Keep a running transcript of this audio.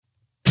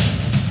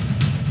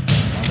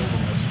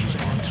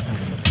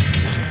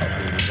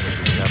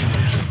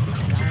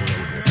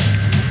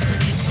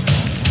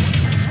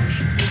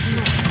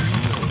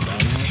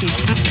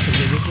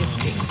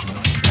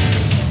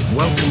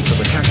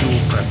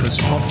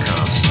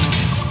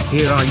Podcast.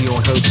 Here are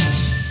your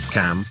hosts,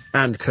 Cam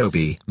and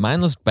Kobe.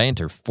 Mindless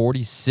Banter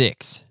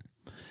 46.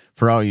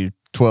 For all you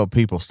 12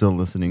 people still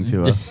listening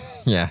to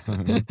us. Yeah.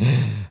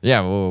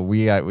 Yeah, well,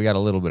 we got a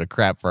little bit of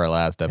crap for our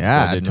last episode,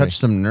 Yeah, I didn't touched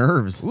some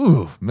nerves. we?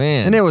 Ooh,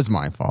 man. And it was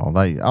my fault.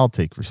 I'll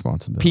take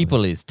responsibility.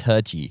 People is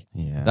touchy.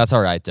 Yeah. That's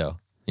all right, though.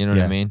 You know what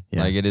I Yeah, mean?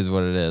 yeah. Like, it is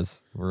what it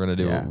is. We're going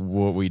to do Yeah.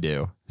 what we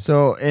do.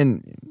 So,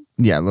 and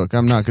yeah, look,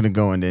 I'm not going to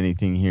go into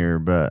anything here,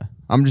 but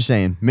I'm just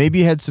saying, maybe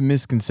you had some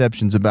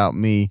misconceptions about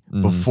me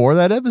before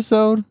that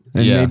episode,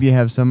 and Yeah. maybe you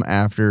have some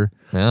after.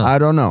 Yeah. I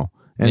don't know.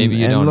 And, Maybe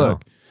you and don't look,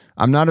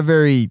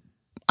 know.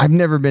 I've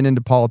never been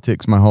into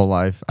politics my whole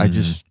life. I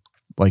just,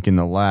 like in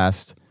the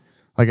last,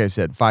 like I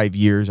said, 5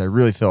 years, I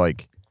really feel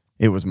like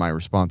it was my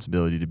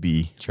responsibility to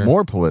be Sure.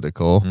 more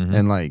political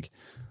and like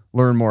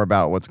learn more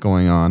about what's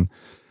going on.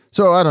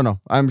 So I don't know.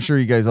 I'm sure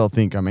you guys all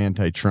think I'm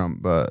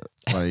anti-Trump, but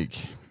like,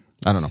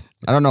 I don't know.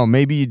 I don't know.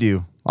 Maybe you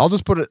do. I'll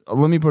just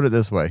let me put it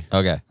this way.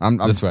 Okay. I'm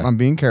this way. I'm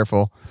being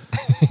careful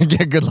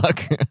Yeah, good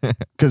luck.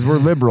 because we're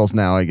liberals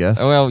now, I guess.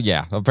 Well,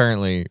 yeah,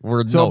 apparently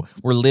we're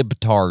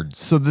libtards.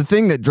 So the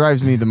thing that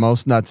drives me the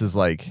most nuts is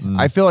like,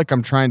 I feel like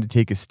I'm trying to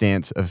take a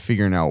stance of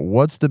figuring out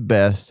what's the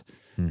best,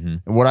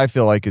 what I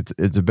feel like it's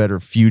a better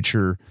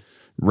future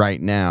right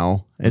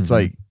now. It's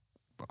like,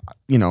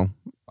 you know,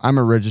 I'm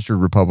a registered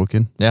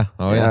Republican. Yeah.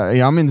 Oh, yeah.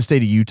 Yeah, I'm in the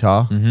state of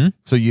Utah,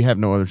 so you have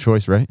no other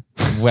choice, right?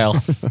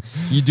 Well,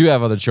 you do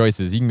have other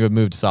choices. You can go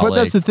move to Salt But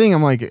Lake. that's the thing.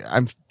 I'm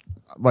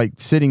like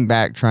sitting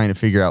back trying to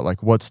figure out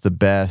like what's the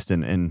best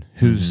and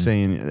who's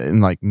saying,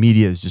 and like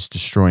media is just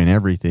destroying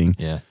everything.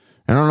 Yeah.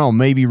 I don't know.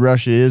 Maybe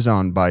Russia is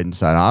on Biden's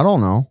side. I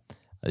don't know.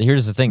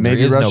 Here's the thing. Maybe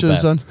there is Russia no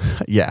is best.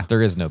 on. Yeah.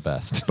 There is no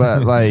best.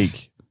 But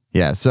like,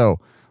 yeah. So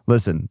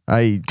listen,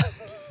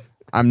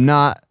 I'm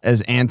not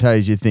as anti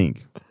as you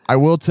think. I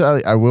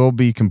will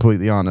be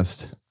completely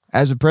honest.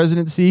 As a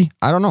presidency,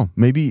 I don't know.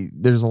 Maybe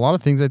there's a lot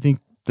of things I think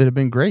that have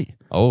been great,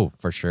 Oh,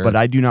 for sure. but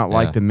I do not Yeah.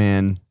 like the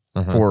man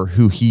for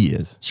who he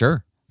is.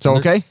 Sure. So,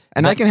 okay.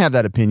 And I can have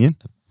that opinion.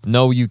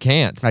 No, you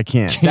can't. I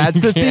can't. That's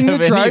the thing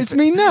that drives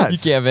me nuts. You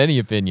can't have any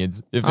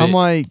opinions. I'm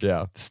like,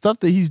 yeah. stuff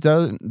that he's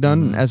done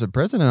as a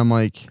president, I'm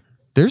like,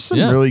 there's some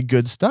Yeah. really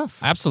good stuff.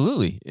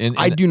 Absolutely. And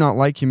I do not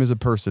like him as a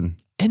person.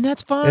 and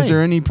that's fine. Is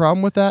there any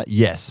problem with that?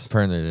 Yes.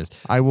 Apparently it is.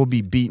 I will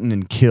be beaten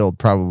and killed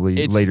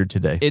probably later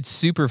today. It's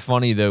super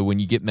funny though when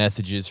you get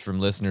messages from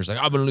listeners like,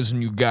 I've been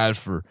listening to you guys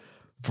for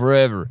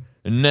forever,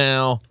 and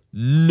now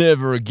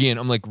never again.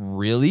 I'm like,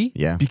 really?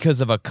 Yeah.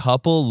 Because of a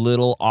couple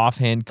little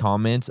offhand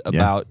comments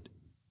about,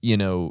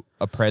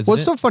 a president. Well,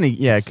 it's so funny,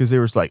 yeah, because they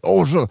were like,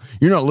 "Oh, so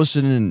you're not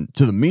listening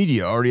to the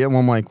media, are you?" And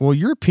I'm like, "Well,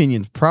 your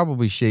opinion's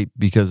probably shaped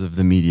because of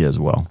the media as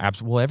well."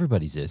 Well,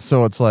 everybody's is.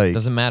 So it's like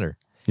Doesn't matter.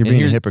 you're And being a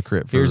here's-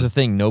 hypocrite. Here's the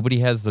thing: nobody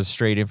has the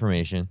straight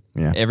information.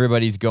 Yeah.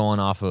 Everybody's going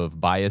off of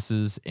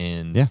biases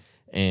Yeah.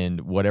 and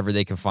whatever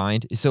they can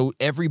find. So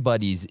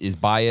everybody's is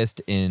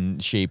biased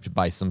and shaped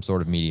by some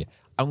sort of media.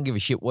 I don't give a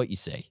shit what you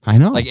say. I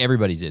know. Like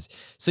everybody's is.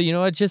 So you know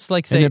what? Just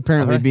like say. And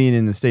apparently, alright. being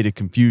in the state of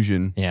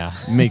confusion, Yeah.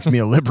 makes me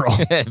a liberal.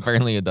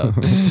 Apparently it does.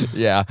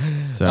 Yeah.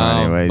 So,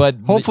 anyways, but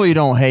hopefully you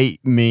don't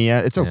hate me.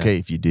 It's okay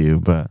if you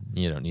do, but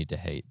you don't need to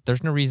hate.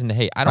 There's no reason to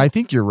hate. I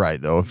think you're right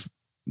though. If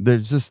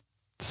there's just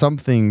some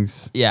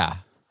things Yeah.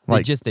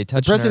 like they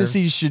touch the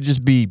presidency nerves. should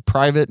just be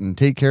private and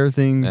take care of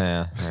things.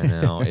 Yeah, I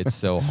know. It's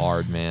so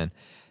hard, man.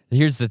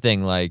 Here's the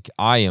thing, like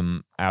I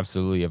am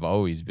absolutely have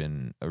always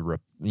been a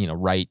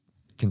right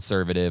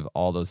conservative,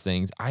 all those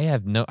things. I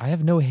have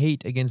no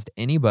hate against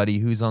anybody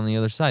who's on the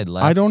other side,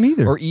 left. I don't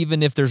either. Or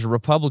even if there's a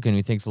Republican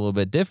who thinks a little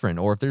bit different,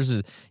 or if there's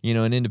an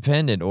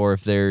independent, or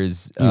if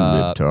there's You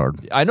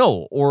libtard. I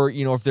know, or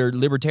if they're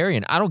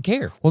libertarian, I don't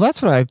care. Well,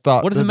 that's what I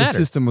thought. What does that it the matter?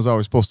 system was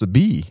always supposed to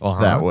be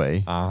that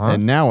way,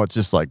 and now it's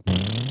just like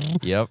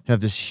Yep.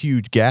 have this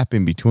huge gap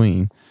in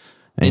between.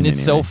 And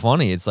it's so anyway,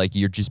 funny. It's like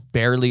you're just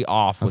barely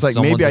off with it's like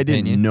someone's maybe I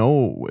opinion. didn't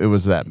know it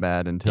was that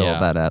bad until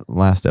Yeah. that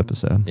last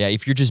episode. Yeah,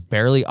 if you're just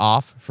barely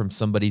off from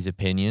somebody's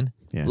opinion,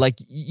 Yeah. like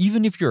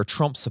even if you're a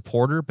Trump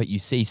supporter, but you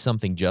say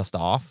something just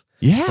off,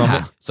 Yeah. from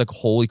it, it's like,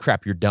 holy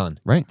crap, you're done.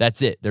 Right.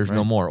 That's it. There's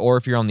no more. Or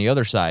if you're on the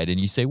other side and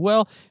you say,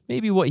 well,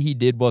 maybe what he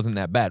did wasn't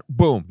that bad.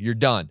 Boom, you're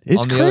done. It's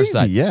on the other crazy,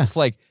 side. yeah. It's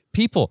like,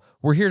 people,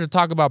 we're here to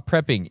talk about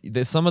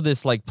prepping. Some of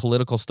this like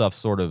political stuff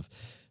sort of,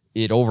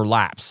 it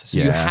overlaps. So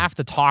you Yeah. have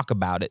to talk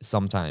about it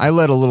sometimes. I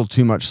let a little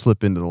too much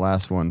slip into the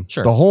last one.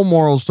 Sure. The whole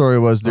moral story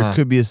was there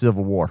could be a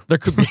civil war. There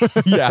could be,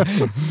 yeah.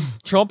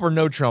 Trump or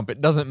no Trump, it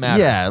doesn't matter.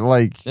 Yeah,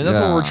 like And that's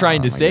what we're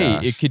trying to oh my say.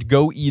 gosh. It could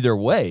go either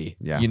way.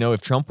 Yeah.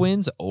 If Trump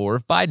wins or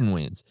if Biden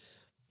wins.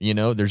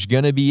 There's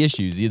going to be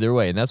issues either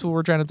way. And that's what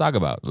we're trying to talk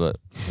about. But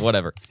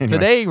whatever. Anyway,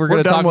 Today, we're we're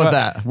going to done talk with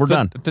about that. We're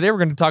done. Today, we're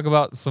going to talk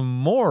about some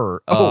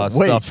more Oh,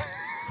 wait. stuff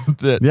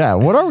that Yeah,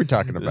 what are we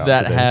talking about?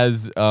 that today?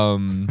 has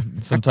some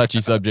touchy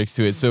subjects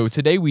to it. So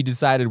today we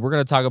decided we're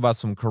going to talk about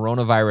some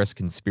coronavirus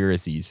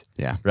conspiracies.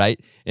 Yeah. Right?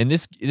 And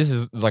this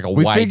is like a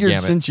We wide figured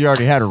gamut. since you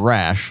already had a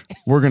rash,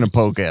 we're gonna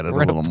poke at it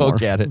We're a gonna little more.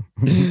 poke at it.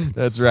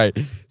 That's right.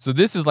 So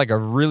this is like a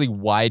really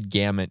wide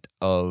gamut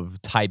of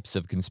types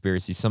of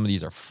conspiracies. Some of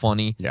these are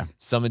funny. Yeah.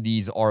 Some of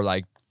these are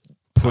like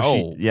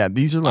pushy. Oh, Yeah,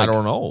 these are like I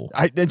don't know.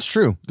 It's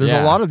true. There's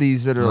Yeah. a lot of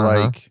these that are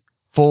Uh-huh. like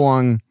full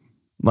on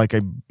like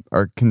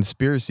are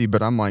conspiracy,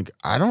 but I'm like,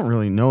 I don't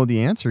really know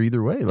the answer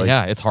either way. Like,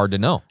 yeah, it's hard to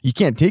know. you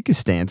can't take a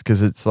stance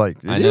because it's like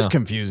I it is know.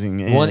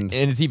 confusing. And And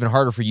it's even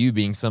harder for you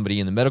being somebody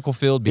in the medical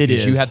field it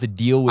because you is. have to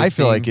deal with I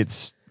feel like things.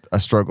 it's a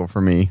struggle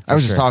for me. I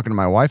was just sure. talking to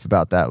my wife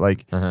about that.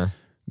 Like Uh-huh.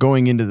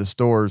 going into the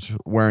stores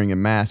wearing a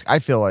mask. I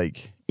feel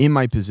like in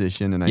my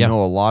position, and I Yeah.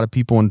 know a lot of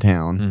people in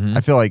town. Mhm.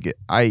 I feel like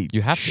I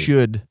You have to.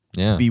 should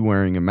Yeah. be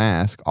wearing a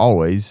mask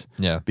always.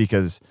 Yeah.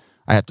 because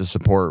I have to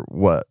support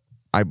what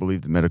I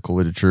believe the medical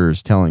literature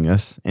is telling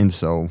us. And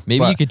so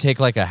Maybe you but- could take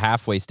like a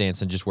halfway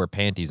stance and just wear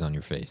panties on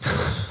your face.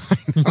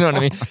 You know what I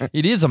mean?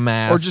 It is a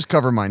mask, or just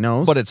cover my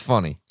nose. but it's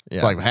funny.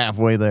 it's like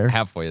halfway there.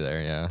 halfway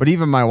there. Yeah. But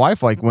even my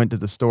wife like went to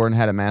the store and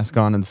had a mask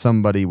on, and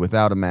somebody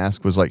without a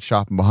mask was like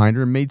shopping behind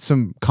her and made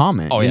some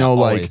comment. oh you yeah, know,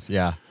 always.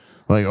 Yeah.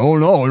 like, oh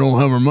no, I don't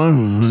have her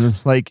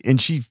mask. Like, and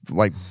she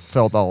like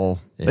felt all.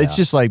 Yeah. It's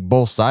just like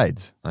both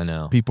sides. I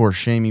know. People are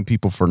shaming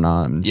people for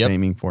not, and Yep.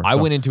 shaming for. I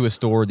so went into a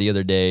store the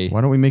other day.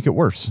 Why don't we make it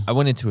worse? I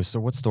went into a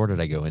store. What store did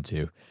I go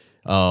into?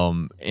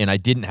 And I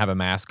didn't have a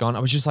mask on. I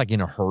was just like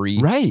in a hurry.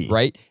 Right.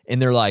 Right.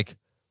 And they're like,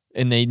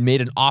 and they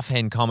made an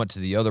offhand comment to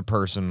the other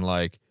person,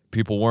 like,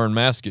 people wearing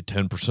masks get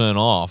 10%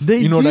 off. They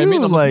you know what I do,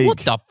 mean? I'm like,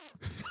 what like- the?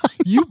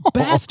 You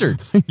bastard.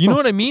 You know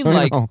what I mean? I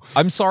Like, know.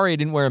 I'm sorry I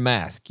didn't wear a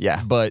mask.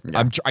 Yeah. But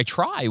Yeah. I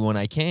try when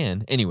I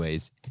can.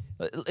 Anyways,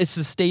 it's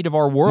the state of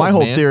our world. My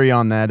whole man. theory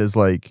on that is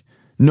like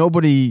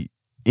nobody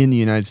in the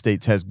United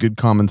States has good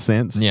common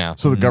sense. Yeah.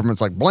 So the Mhm.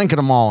 government's like blanket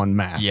them all in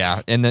masks.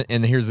 Yeah, and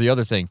here's the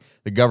other thing: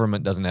 the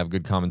government doesn't have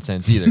good common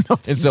sense either,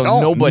 and so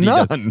don't. nobody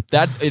does. None.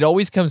 That it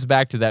always comes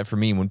back to that for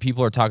me when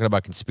people are talking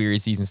about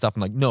conspiracies and stuff.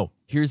 I'm like, no,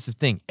 here's the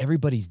thing: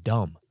 everybody's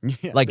dumb.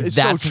 Yeah, Like it's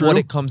so that's true. what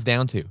it comes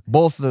down to.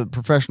 Both the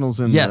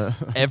professionals and Yes,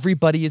 the,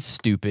 everybody is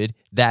stupid.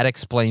 That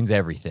explains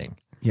everything.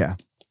 yeah.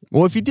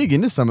 Well, if you dig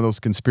into some of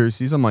those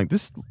conspiracies, I'm like,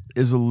 this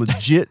is a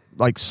legit,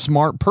 like,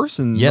 smart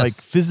person, Yes. like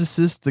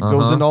physicist that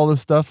goes Uh-huh. into all this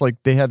stuff. Like,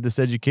 they have this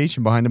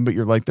education behind them, but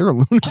you're like, they're a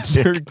lunatic.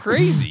 They're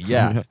crazy.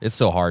 Yeah, it's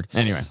so hard.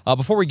 Anyway.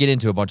 Before we get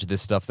into a bunch of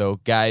this stuff, though,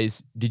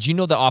 guys, did you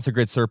know that Off the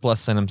Grid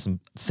Surplus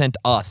sent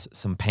us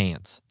some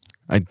pants?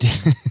 I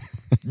did.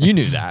 You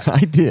knew that. I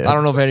did. I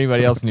don't know if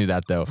anybody else knew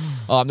that though.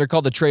 They're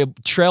called the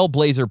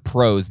Trailblazer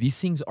Pros. These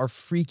things are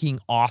freaking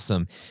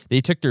awesome. They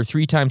took their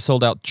 3 times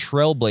sold out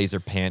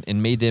Trailblazer pant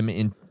and made them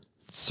in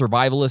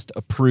survivalist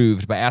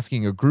approved by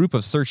asking a group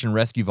of search and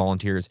rescue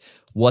volunteers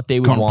what they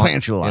would Gonna want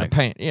pant you in a like.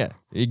 pant. Yeah,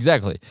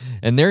 exactly.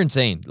 And they're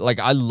insane. Like,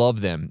 I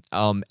love them.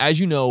 As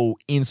you know,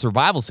 in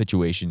survival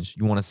situations,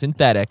 you want a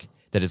synthetic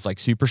that is like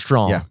super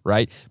strong, Yeah.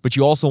 right? But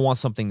you also want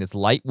something that's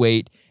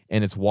lightweight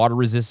and it's water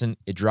resistant.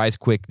 It dries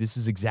quick. This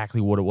is exactly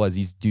what it was.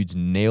 These dudes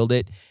nailed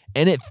it,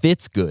 and it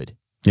fits good.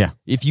 Yeah.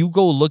 If you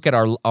go look at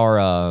our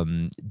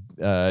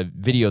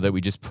video that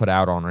we just put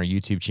out on our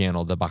YouTube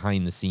channel, the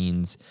behind the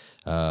scenes,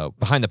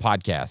 behind the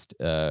podcast,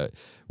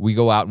 we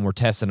go out and we're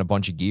testing a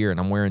bunch of gear, and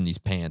I'm wearing these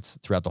pants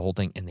throughout the whole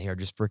thing, and they are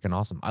just freaking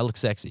awesome. I look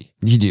sexy.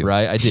 You do.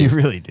 Right? I do. You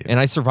really do. And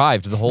I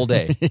survived the whole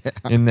day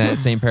in that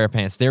same pair of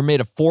pants. They're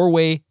made of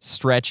 4-way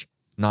stretch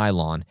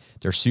nylon.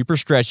 They're super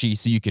stretchy,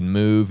 so you can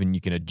move and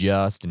you can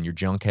adjust, and your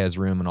junk has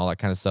room and all that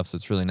kind of stuff. So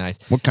it's really nice.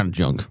 What kind of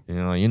junk?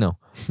 You know.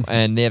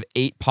 And they have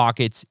 8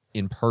 pockets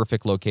in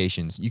perfect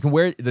locations. You can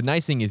wear. The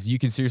nice thing is you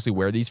can seriously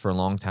wear these for a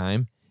long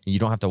time. And you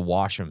don't have to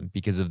wash them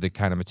because of the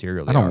kind of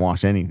material they I don't are.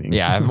 wash anything.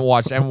 Yeah, I haven't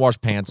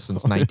washed pants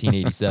since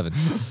 1987.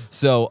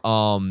 So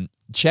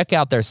check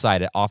out their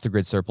site at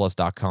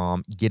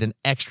offthegridsurplus.com. Get an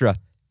extra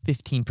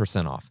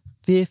 15% off.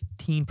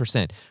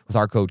 15% with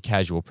our code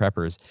Casual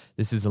Preppers.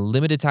 This is a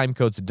limited time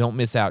code, so don't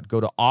miss out. Go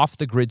to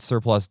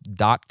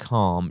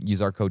offthegridsurplus.com.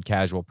 Use our code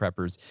Casual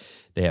Preppers.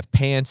 They have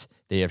pants,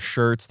 they have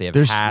shirts, they have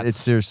hats. It's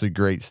seriously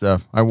great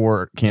stuff. I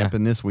wore it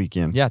camping this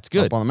weekend. Yeah, it's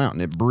good. Up on the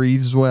mountain. It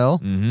breathes well.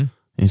 Mm-hmm.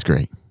 It's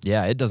great.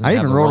 Yeah, it doesn't. I have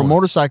even the rode a roller.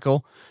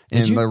 motorcycle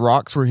and you? the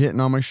rocks were hitting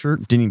on my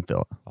shirt. Didn't even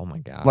feel it. Oh my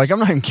god! Like, I'm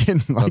not even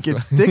kidding. Like,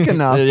 That's it's thick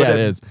enough. Yeah, but it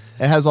is.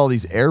 It has all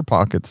these air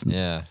pockets.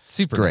 Yeah,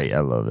 super Great. nice.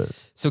 I love it.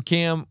 So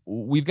Cam,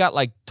 we've got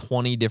like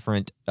 20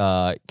 different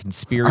Our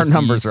conspiracies.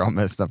 numbers are all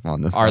messed up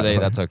on this. Are they?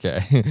 That's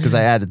okay. Because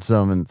I added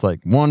some and it's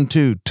like 1,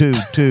 2, 2,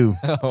 2,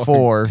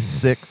 4,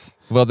 6.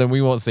 Well, then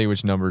we won't say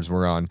which numbers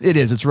we're on. It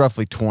is. It's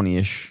roughly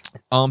 20-ish.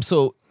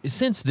 So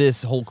since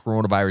this whole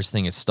coronavirus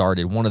thing has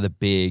started, one of the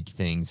big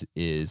things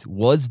is,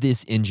 was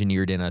this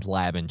engineered in a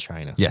lab in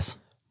China? Yes.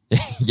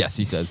 Yes,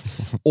 he says.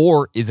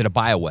 Or is it a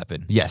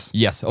bioweapon? Yes.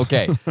 Yes.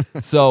 Okay.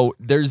 So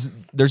there's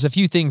a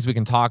few things we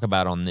can talk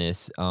about on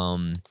this.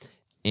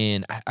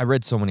 And I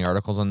read so many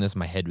articles on this,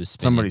 my head was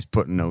spinning. Somebody's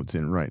putting notes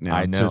in right now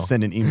I know. to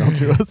send an email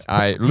to us.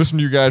 I listened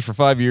to you guys for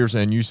 5 years,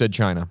 and you said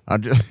China. I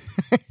just,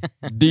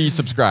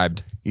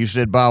 Desubscribed. you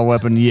said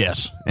bioweapon,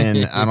 yes.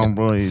 And I don't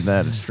believe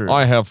that is true.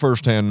 I have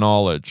firsthand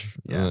knowledge.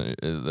 Yeah.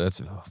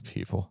 That's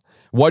people.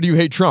 Why do you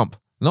hate Trump?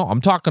 No,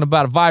 I'm talking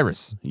about a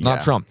virus, not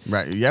Yeah. Trump.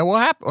 Right. Yeah. What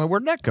happened?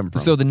 Where'd that come from?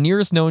 So the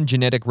nearest known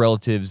genetic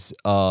relatives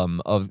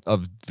of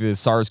the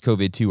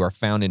SARS-CoV-2 are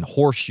found in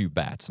horseshoe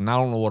bats. And I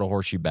don't know what a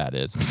horseshoe bat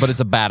is, but it's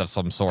a bat of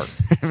some sort.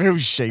 if it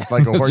was shaped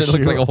like a horseshoe, It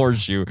looks like a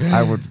horseshoe.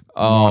 I would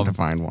want to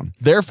find one.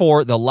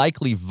 Therefore, the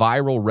likely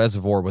viral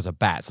reservoir was a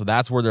bat. So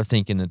that's where they're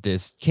thinking that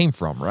this came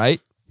from, right?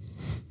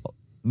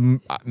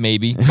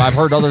 Maybe. I've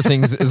heard other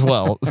things as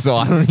well, so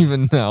I don't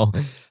even know.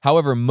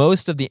 However,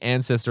 most of the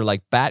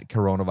ancestor-like bat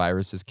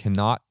coronaviruses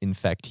cannot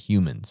infect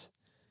humans.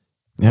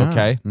 Yeah.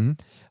 Okay?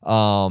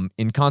 Mhm.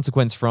 In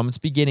consequence, from its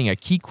beginning, a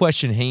key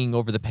question hanging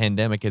over the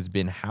pandemic has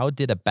been, how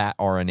did a bat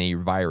RNA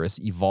virus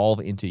evolve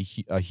into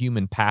a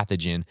human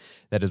pathogen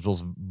that is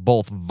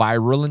both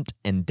virulent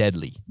and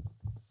deadly?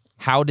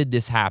 How did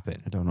this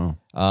happen? I don't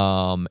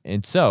know.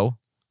 And so,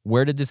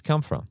 where did this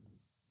come from?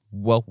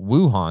 Well,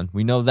 Wuhan,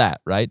 we know that,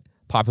 right?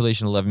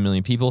 Population 11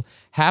 million people,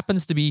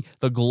 happens to be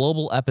the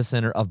global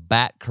epicenter of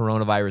bat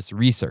coronavirus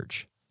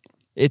research.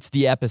 It's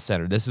the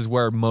epicenter. This is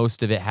where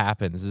most of it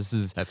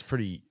happens. That's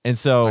pretty And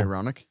so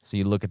ironic. So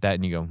you look at that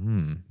and you go,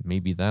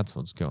 maybe that's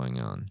what's going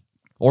on.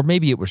 Or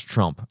maybe it was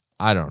Trump.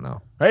 I don't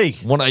know. Hey,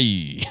 One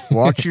eye.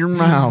 watch your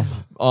mouth.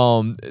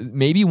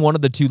 Maybe one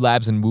of the two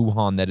labs in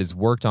Wuhan that has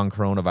worked on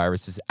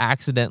coronaviruses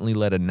accidentally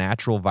let a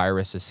natural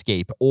virus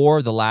escape,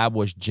 or the lab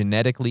was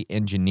genetically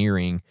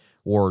engineering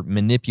or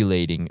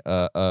manipulating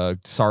a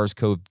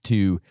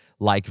SARS-CoV-2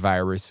 like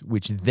virus,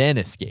 which then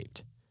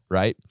escaped,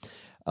 right?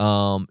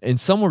 And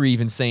some were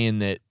even saying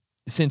that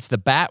since the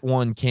bat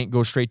one can't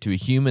go straight to a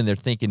human, they're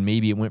thinking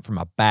maybe it went from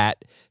a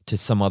bat to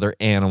some other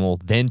animal,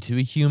 then to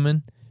a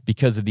human,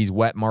 because of these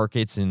wet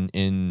markets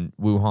in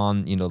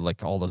Wuhan, you know,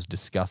 like all those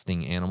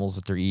disgusting animals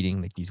that they're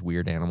eating, like these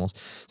weird animals.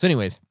 So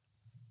anyways,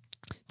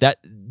 that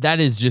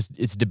is just,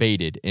 it's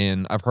debated.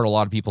 And I've heard a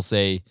lot of people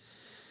say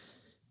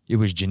it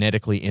was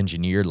genetically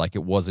engineered, like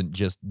it wasn't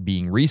just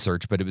being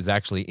researched, but it was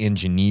actually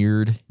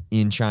engineered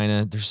in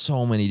China. There's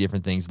so many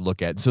different things to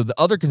look at. So the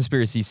other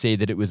conspiracies say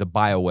that it was a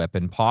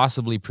bioweapon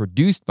possibly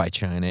produced by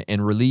China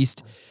and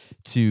released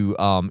to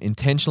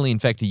intentionally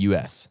infect the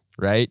U.S.,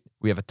 right?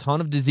 We have a ton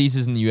of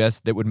diseases in the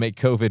U.S. that would make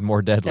COVID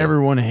more deadly.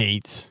 Everyone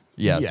hates.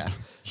 Yes.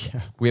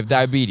 Yeah. We have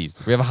diabetes.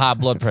 We have high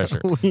blood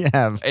pressure. We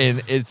have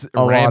And it's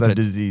a rampant. lot of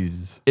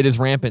diseases. It is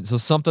rampant. So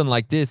something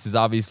like this is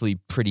obviously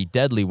pretty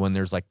deadly when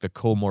there's like the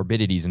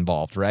comorbidities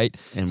involved, right?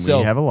 And so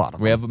we have a lot of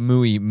We them. have a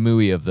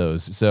mooey of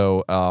those.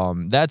 So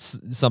that's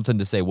something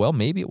to say, well,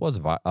 maybe it was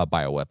a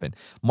bioweapon.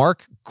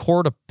 Mark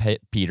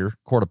Cortapeter.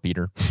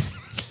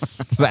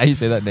 Is that how you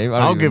say that name? I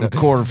don't I'll even give know.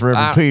 a quarter for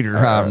every Peter.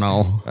 I don't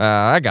know.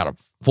 I got a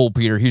full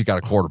Peter. He's got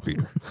a quarter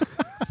Peter.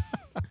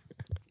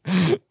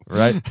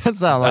 Right?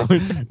 That's how like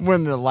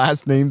when the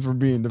last names were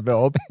being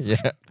developed. Yeah.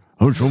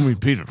 Oh, show me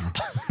Peter.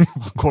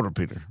 Quarter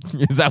Peter.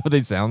 Is that what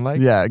they sound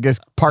like? Yeah, I guess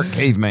part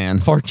caveman.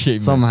 Part caveman.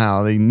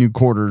 Somehow they knew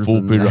quarters Full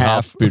and Peter, half.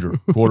 half Peter,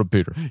 quarter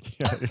Peter.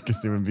 Yeah, I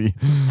guess it would be.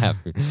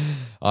 Happy.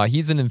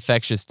 He's an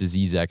infectious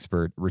disease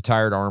expert,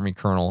 retired Army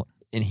colonel,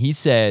 and he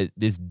said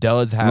this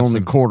does have Only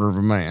some quarter of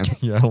a man.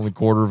 yeah, only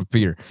quarter of a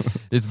Peter.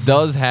 This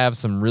does have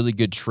some really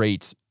good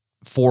traits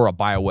for a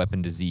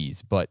bioweapon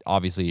disease, but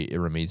obviously it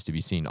remains to be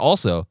seen.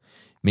 Also,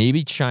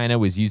 maybe China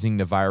was using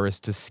the virus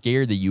to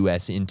scare the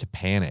U.S. into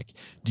panic.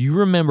 Do you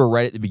remember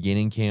right at the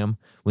beginning, Cam,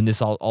 when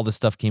this all this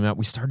stuff came out?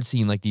 We started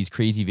seeing like these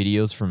crazy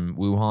videos from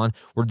Wuhan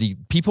where the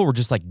people were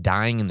just like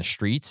dying in the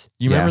streets.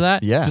 You remember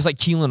that? Yeah. Just like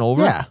keeling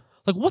over. Yeah.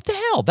 Like what the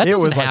hell? That It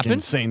doesn't was like happen.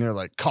 insane. They're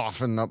like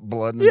coughing up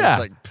blood and Yeah. just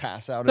like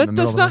pass out in the middle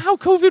That's of not it. how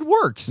COVID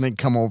works. And they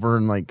come over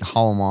and like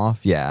haul them off.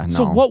 Yeah, no.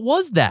 So what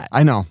was that?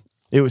 I know.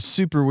 It was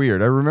super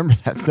weird. I remember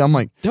that. So I'm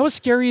like, That was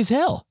scary as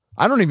hell.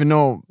 I don't even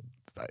know.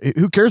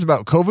 Who cares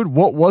about COVID?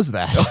 What was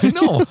that?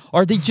 No,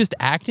 are they just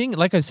acting?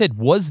 Like I said,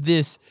 was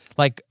this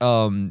like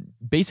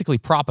basically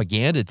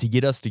propaganda to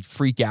get us to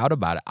freak out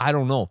about it? I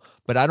don't know,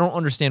 but I don't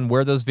understand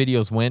where those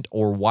videos went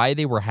or why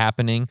they were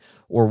happening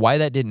or why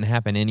that didn't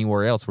happen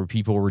anywhere else where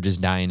people were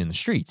just dying in the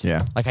streets.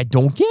 Yeah. Like I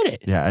don't get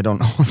it. Yeah, I don't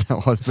know what that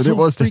was, but So it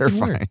was freaking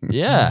terrifying. weird.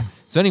 Yeah.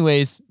 So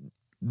anyways,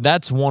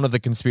 that's one of the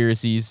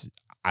conspiracies.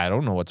 I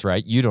don't know what's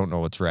right. You don't know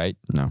what's right.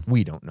 No.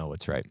 We don't know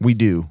what's right. We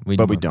do,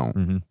 but we don't.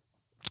 Mhm.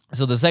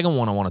 So the second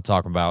one I want to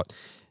talk about,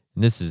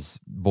 and this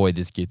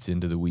gets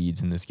into the weeds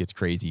and this gets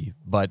crazy,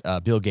 but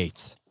Bill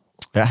Gates.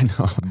 Yeah, I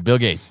know. Bill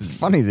Gates It's is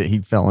funny that he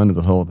fell into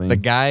the whole thing. the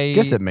guy I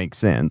guess it makes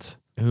sense.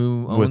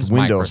 who with owns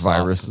Windows Microsoft.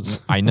 viruses.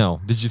 I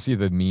know. Did you see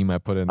the meme I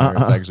put in there?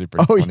 It's actually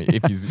pretty Oh, funny. yeah.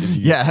 If you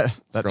Yeah,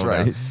 that's scroll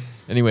right. down.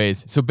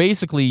 Anyways, so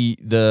basically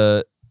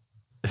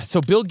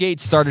so Bill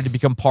Gates started to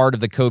become part of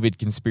the COVID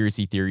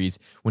conspiracy theories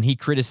when he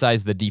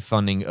criticized the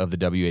defunding of the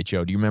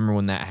WHO. Do you remember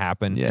when that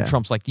happened? Yeah. And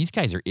Trump's like, these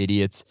guys are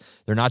idiots.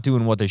 They're not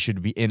doing what they should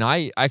be. And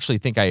I actually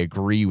think I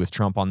agree with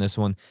Trump on this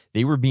one.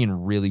 They were being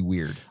really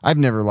weird. I've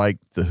never liked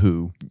the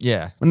Who.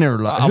 Yeah. I never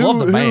liked. I love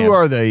the band. Who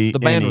are they? The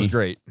band was any?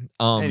 great.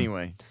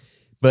 Anyway,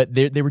 But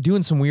they were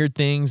doing some weird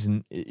things,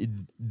 and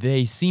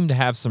they seem to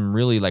have some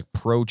really like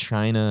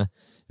pro-China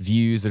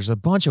views. There's a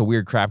bunch of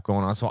weird crap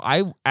going on. So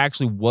I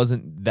actually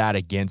wasn't that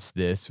against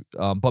this.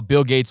 But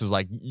Bill Gates was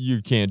like,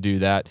 you can't do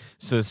that.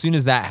 So as soon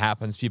as that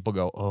happens, people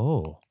go,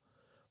 oh,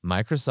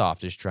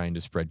 Microsoft is trying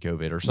to spread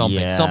COVID or something.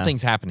 Yeah.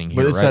 Something's happening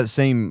here, But it's right? that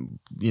same,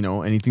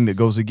 anything that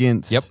goes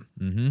against. Yep.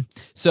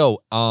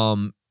 So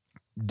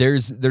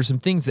there's some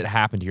things that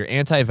happened here.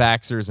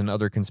 Anti-vaxxers and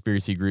other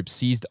conspiracy groups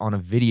seized on a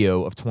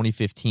video of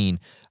 2015,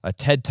 a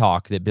TED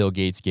Talk that Bill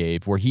Gates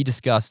gave, where he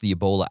discussed the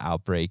Ebola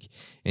outbreak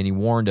and he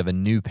warned of a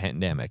new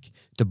pandemic.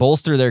 To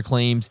bolster their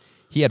claims,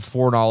 he had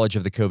foreknowledge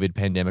of the COVID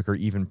pandemic or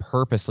even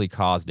purposely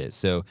caused it.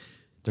 So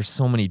there's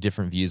so many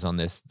different views on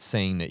this,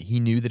 saying that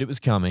he knew that it was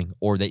coming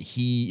or that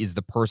he is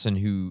the person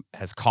who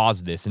has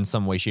caused this in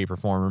some way, shape, or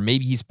form. Or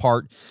maybe he's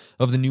part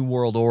of the New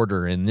World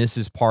Order and this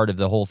is part of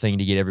the whole thing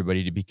to get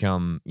everybody to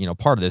become,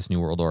 part of this New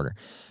World Order.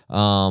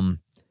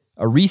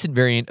 A recent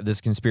variant of this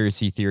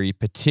conspiracy theory,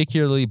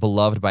 particularly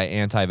beloved by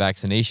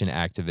anti-vaccination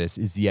activists,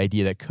 is the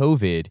idea that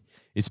COVID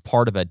is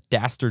part of a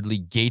dastardly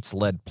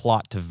Gates-led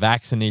plot to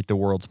vaccinate the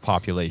world's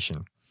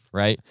population,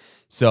 right?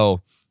 So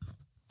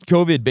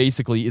COVID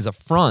basically is a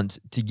front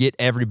to get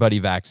everybody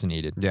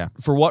vaccinated. Yeah.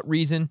 For what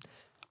reason?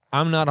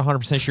 I'm not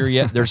 100% sure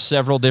yet. There's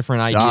several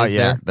different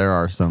ideas there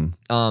are some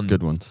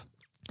good ones.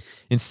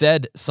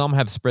 Instead, some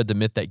have spread the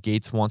myth that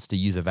Gates wants to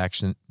use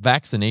a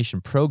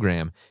vaccination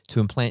program to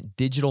implant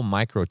digital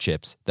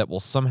microchips that will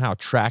somehow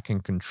track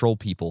and control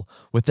people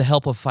with the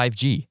help of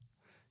 5G.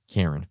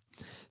 Karen.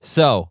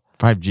 So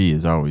 5G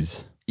is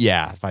always...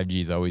 Yeah,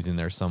 5G is always in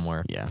there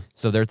somewhere. Yeah.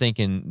 So they're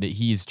thinking that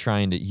he's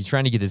trying to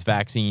get this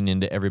vaccine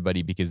into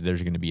everybody because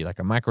there's going to be like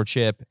a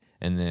microchip,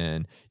 and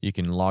then you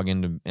can log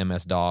into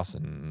MS-DOS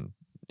and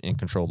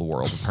control the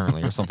world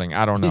apparently or something.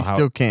 I don't know how. He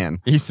still can.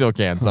 He still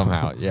can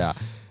somehow. Yeah.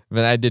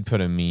 But I did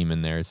put a meme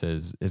in there. It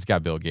says, it's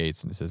got Bill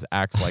Gates, and it says,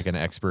 acts like an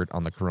expert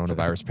on the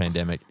coronavirus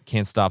pandemic,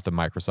 can't stop the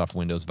Microsoft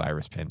Windows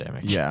virus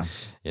pandemic. Yeah.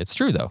 It's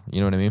true, though.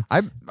 You know what I mean?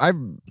 I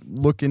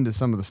look into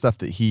some of the stuff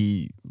that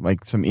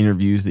some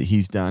interviews that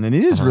he's done, and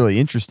it is really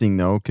interesting,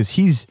 though, because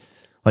he's,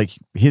 like,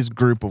 his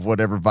group of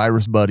whatever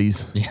virus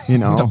buddies,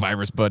 The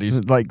virus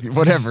buddies. like,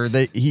 whatever,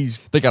 they got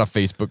a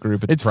Facebook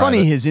group. It's private.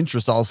 funny, his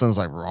interest all of a sudden was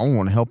like, well, I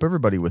want to help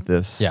everybody with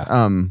this.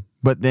 Yeah.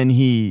 But then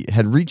he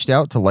had reached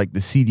out to like the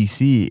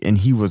CDC, and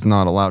he was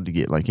not allowed to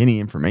get like any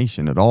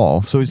information at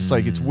all. So it's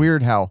like, it's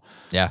weird how,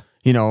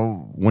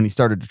 when he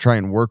started to try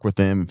and work with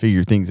them and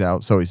figure things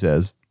out, so he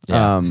says,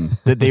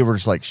 that they were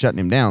just like shutting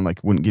him down,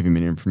 like wouldn't give him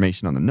any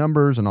information on the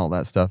numbers and all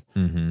that stuff,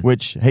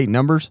 which, hey,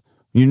 numbers,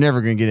 you're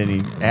never going to get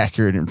any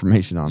accurate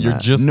information on that. You're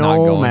just not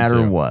going no matter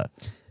to. what.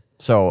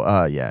 So,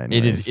 anyway,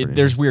 it is.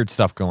 There's weird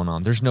stuff going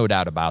on. There's no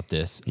doubt about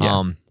this.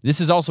 Yeah. This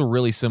is also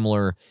really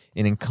similar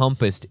and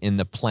encompassed in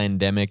the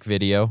Plandemic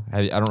video.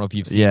 I don't know if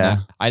you've seen that.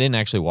 I didn't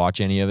actually watch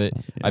any of it.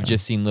 Yeah. I've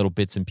just seen little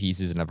bits and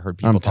pieces, and I've heard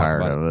people talk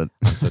about it. I'm tired of it.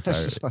 I'm so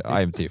tired. Like,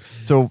 I am too.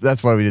 So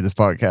that's why we did this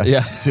podcast.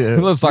 Yeah.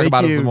 Let's talk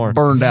about it some more.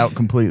 Burned out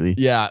completely.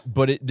 Yeah,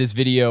 but this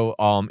video,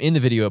 in the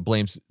video, it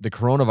blames the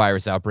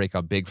coronavirus outbreak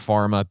on Big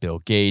Pharma, Bill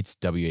Gates,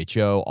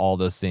 WHO, all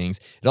those things.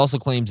 It also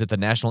claims that the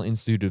National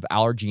Institute of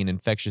Allergy and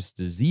Infectious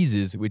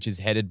Diseases, which is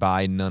headed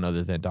by none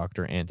other than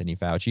Dr. Anthony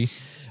Fauci,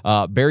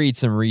 buried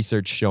some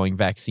research showing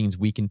vaccines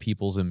weaken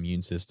people's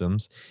immune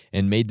systems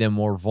and made them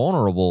more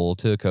vulnerable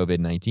to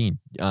COVID-19.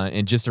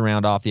 And just to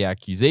round off the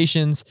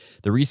accusations,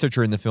 the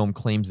researcher in the film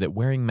claims that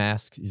wearing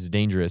masks is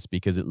dangerous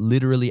because it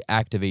literally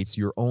activates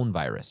your own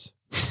virus.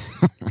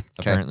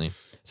 Apparently.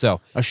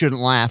 So I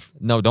shouldn't laugh.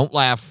 No, don't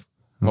laugh.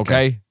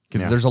 Okay?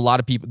 Because there's a lot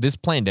of people. This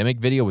Plandemic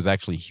video was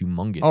actually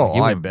humongous. Oh, like,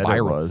 it I went bet viral.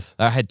 it was.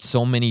 I had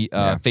so many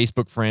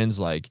Facebook friends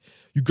like,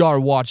 you got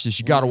to watch this.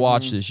 You got to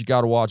watch this. You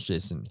got to watch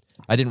this. And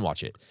I didn't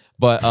watch it.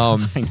 But I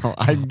know,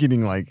 I'm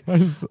getting like,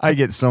 I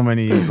get so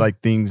many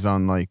like things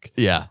on like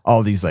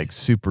all these like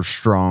super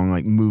strong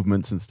like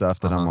movements and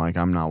stuff that I'm like,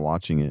 I'm not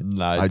watching it.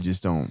 I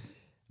just don't.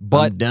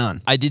 But I'm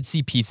done. I did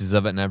see pieces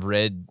of it, and I've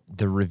read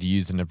the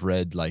reviews, and I've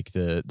read like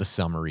the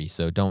summary.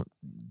 So don't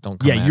come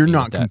at you're me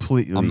not with that.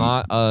 completely. I'm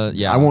not.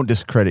 I won't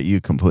discredit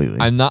you completely.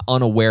 I'm not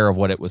unaware of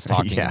what it was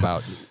talking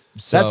about.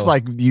 So, that's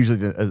like usually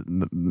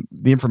the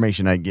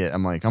information I get.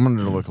 I'm like, I'm going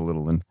to look a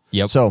little in.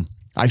 Yep. So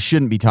I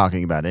shouldn't be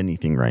talking about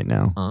anything right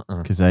now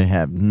because I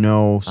have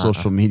no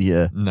social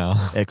media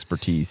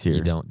expertise here.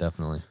 You don't,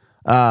 definitely.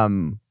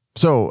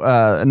 So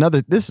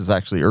this is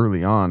actually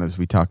early on, as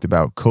we talked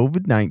about,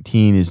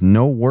 COVID-19 is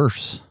no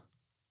worse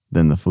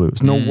than the flu.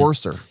 It's no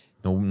worser.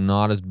 No,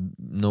 not as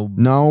no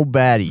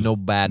baddie. No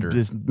badder.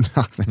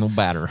 No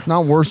batter.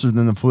 Not worse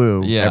than the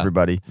flu. Yeah.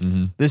 Everybody.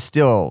 Mm-hmm. This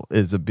still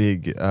is a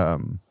big.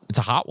 It's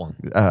a hot one.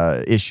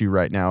 Issue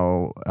right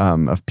now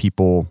of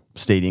people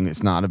stating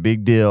it's not a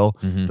big deal.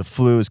 Mm-hmm. The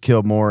flu has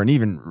killed more, and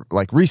even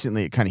like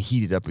recently, it kind of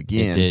heated up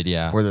again. It did,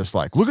 yeah. Where there's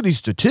like, look at these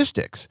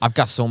statistics. I've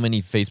got so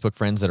many Facebook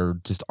friends that are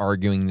just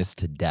arguing this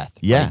to death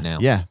right now.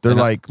 Yeah, they're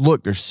like,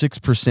 look, there's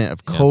 6%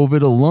 of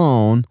COVID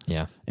alone.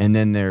 Yeah. And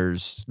then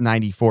there's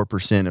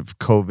 94% of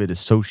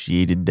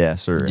COVID-associated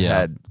deaths or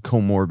had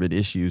comorbid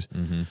issues.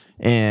 Mm-hmm.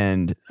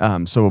 And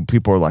so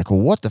people are like,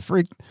 well, what the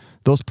freak?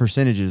 those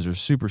percentages are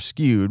super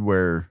skewed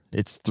where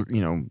it's,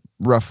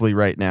 roughly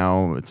right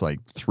now it's like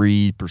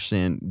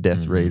 3%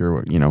 death rate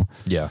or,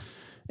 Yeah.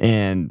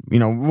 And,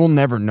 we'll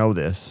never know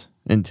this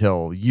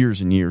until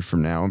years and years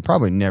from now and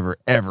probably never,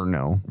 ever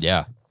know.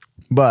 Yeah.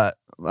 But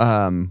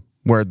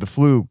where the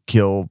flu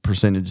kill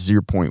percentage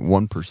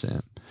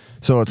 0.1%.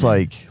 So it's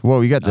like, well,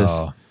 we got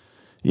this,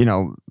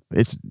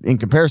 it's in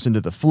comparison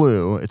to the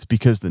flu, it's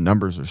because the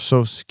numbers are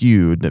so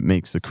skewed that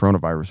makes the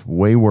coronavirus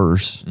way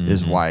worse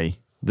is why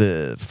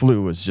the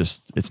flu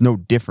is it's no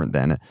different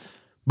than it.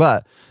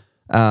 But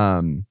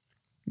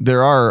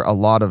there are a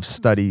lot of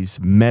studies,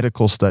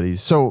 medical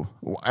studies. So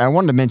I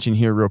wanted to mention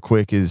here real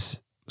quick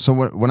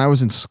when I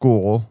was in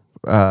school,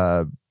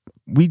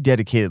 we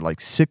dedicated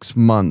like 6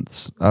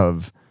 months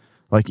of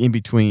like in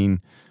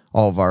between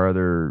all of our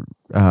other,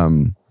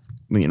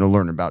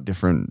 learning about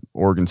different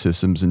organ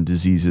systems and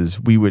diseases.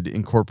 We would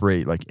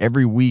incorporate like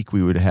every week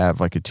we would have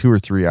like a 2 or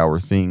 3 hour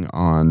thing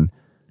on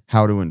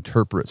how to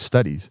interpret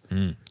studies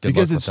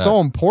because it's so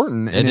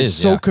important and it's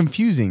so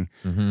confusing.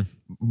 Mm-hmm.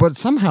 But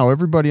somehow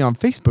everybody on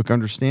Facebook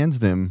understands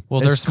them. Well,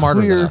 they're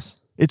smarter than us.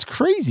 It's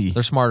crazy.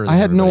 They're smarter than I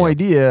had no else.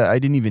 idea. I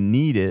didn't even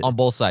need it. On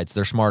both sides,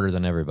 they're smarter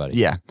than everybody.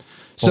 Yeah.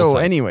 So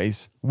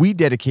anyways, we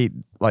dedicate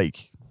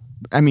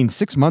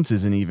 6 months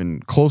isn't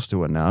even close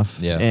to enough.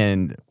 Yeah.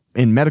 And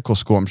in medical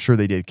school, I'm sure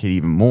they dedicate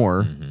even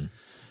more. Mm-hmm.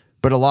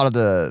 But a lot of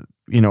the,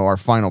 our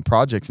final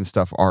projects and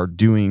stuff are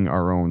doing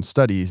our own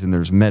studies, and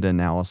there's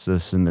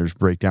meta-analysis and there's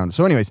breakdown.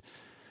 So anyways,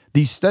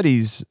 these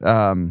studies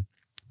are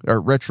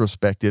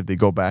retrospective. They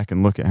go back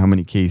and look at how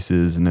many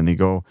cases, and then they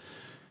go,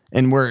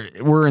 and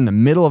we're in the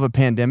middle of a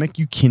pandemic.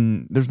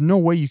 There's no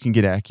way you can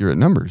get accurate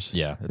numbers.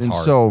 Yeah, it's and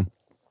hard. So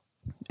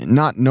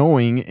not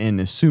knowing and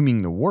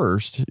assuming the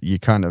worst, you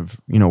kind of,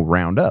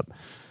 round up,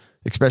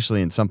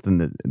 especially in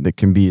something that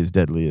can be as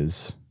deadly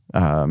as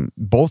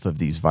both of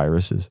these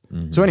viruses.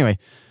 Mm-hmm. So anyway,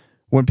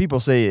 when people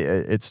say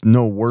it's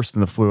no worse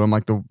than the flu, I'm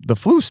like, the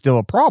flu's still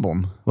a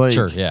problem. Like,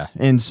 sure, yeah.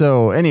 And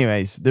so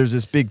anyways, there's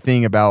this big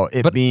thing about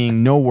it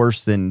being no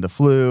worse than the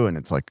flu, and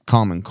it's like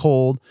common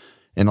cold.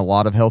 And a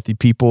lot of healthy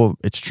people,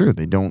 it's true,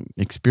 they don't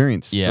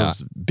experience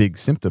those big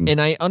symptoms.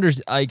 And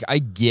I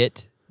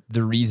get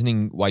the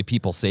reasoning why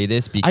people say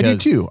this because I do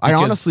too. I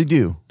honestly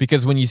do.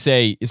 Because when you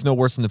say it's no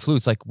worse than the flu,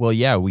 it's like, well,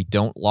 yeah, we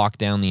don't lock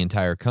down the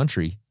entire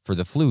country for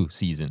the flu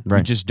season. Right.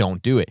 We just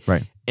don't do it.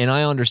 Right. And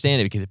I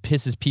understand it because it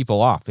pisses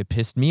people off. It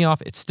pissed me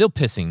off. It's still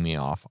pissing me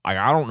off. I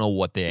don't know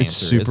what the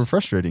answer is. It's super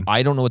frustrating.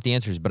 I don't know what the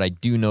answer is, but I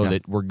do know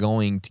that we're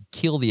going to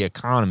kill the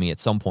economy at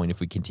some point if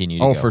we continue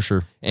to go. For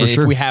sure. And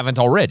if we haven't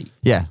already.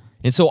 Yeah.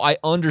 And so I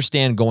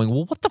understand going,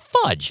 well, what the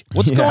fudge?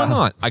 What's going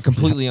on? I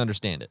completely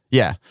understand it.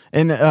 Yeah.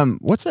 And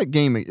what's that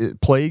game?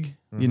 Plague?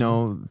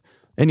 Mm-hmm.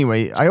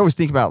 Anyway, I always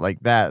think about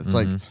like that. It's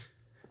like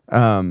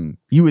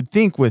you would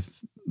think with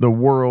the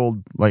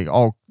world like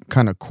all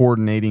kind of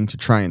coordinating to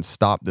try and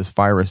stop this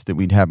virus that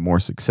we'd have more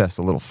success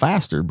a little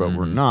faster, but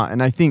we're not.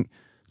 And I think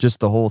just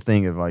the whole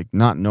thing of like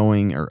not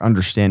knowing or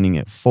understanding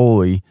it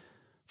fully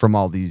from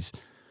all these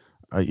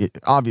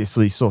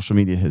obviously social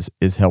media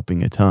is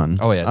helping a ton.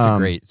 Oh yeah,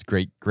 it's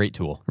a great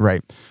tool.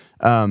 Right.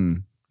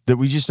 That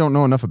we just don't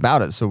know enough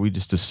about it, so we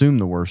just assume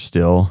the worst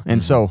still.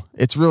 And so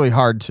it's really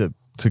hard to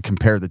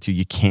compare the two.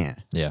 You can't.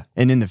 Yeah.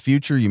 And in the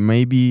future you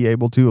may be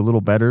able to a little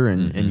better,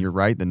 and you're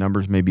right, the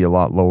numbers may be a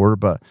lot lower,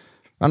 but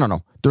I don't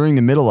know. During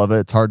the middle of it,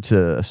 it's hard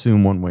to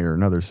assume one way or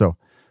another. So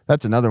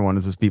that's another one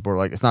is people are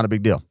like, it's not a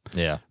big deal.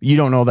 Yeah. You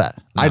don't know that.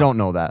 No. I don't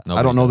know that. Nobody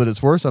I don't know does. that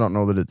it's worse. I don't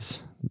know that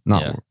it's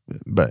not. Yeah.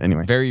 But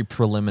anyway. Very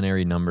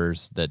preliminary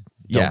numbers that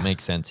don't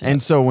make sense yet.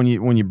 And so when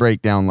you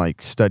break down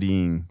like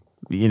studying,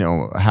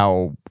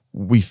 how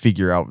we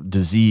figure out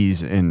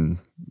disease and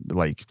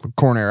like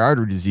coronary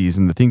artery disease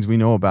and the things we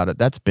know about it,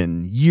 that's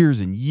been years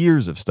and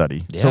years of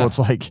study. Yeah. So it's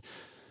like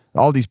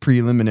all these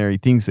preliminary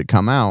things that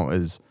come out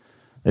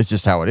it's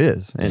just how it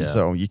is. And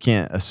so you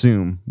can't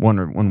assume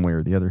one way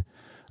or the other.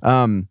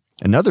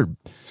 Another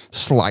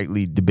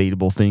slightly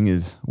debatable thing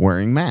is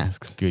wearing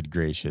masks. Good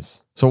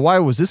gracious. So why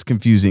was this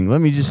confusing?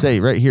 Let me just say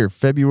right here,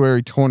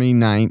 February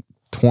 29th,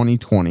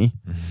 2020.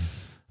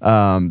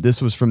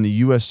 This was from the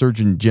U.S.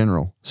 Surgeon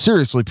General.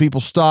 Seriously,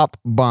 people, stop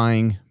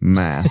buying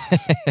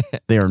masks.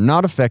 They are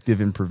not effective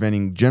in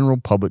preventing general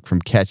public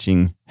from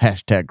catching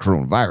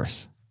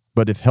 #coronavirus.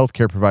 But if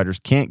healthcare providers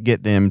can't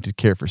get them to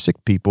care for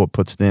sick people, it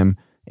puts them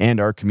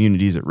and our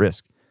communities at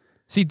risk.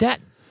 See, that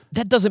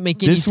doesn't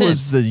make any sense. This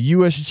was the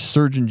U.S.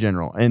 Surgeon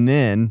General. And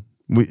then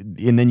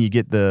you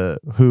get the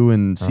WHO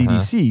and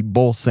CDC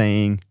both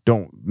saying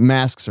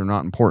masks are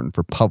not important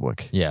for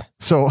public. Yeah.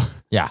 So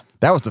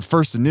that was the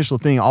first initial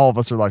thing. All of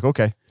us are like,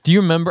 okay. Do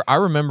you remember? I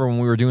remember when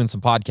we were doing some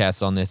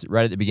podcasts on this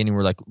right at the beginning,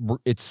 we're like,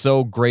 it's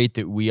so great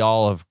that we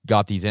all have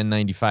got these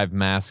N95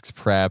 masks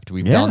prepped.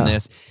 We've done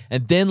this.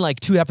 And then like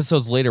 2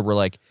 episodes later, we're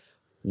like,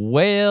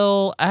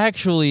 well,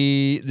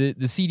 actually, the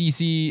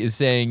CDC is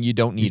saying you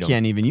don't need them. You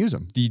can't even use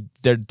them.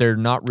 They're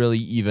not really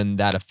even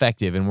that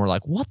effective. And we're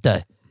like, what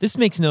the? This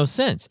makes no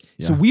sense.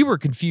 Yeah. So we were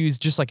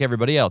confused just like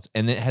everybody else.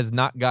 And it has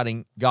not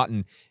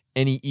gotten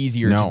any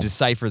easier to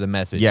decipher the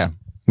message. Yeah.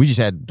 We just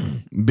had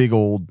big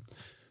old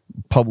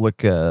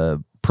public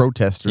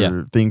protester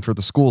Yeah. thing for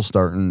the school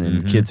starting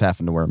and kids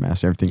having to wear a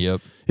mask and everything.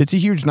 Yep. It's a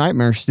huge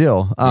nightmare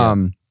still.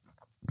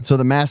 So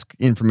the mask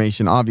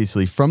information,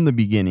 obviously, from the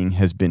beginning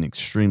has been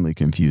extremely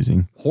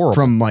confusing. Horrible.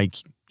 From like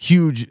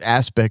huge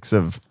aspects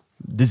of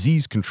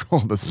disease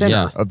control, the center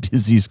Yeah. of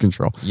disease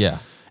control. Yeah.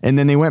 And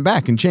then they went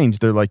back and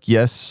changed. They're like,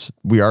 yes,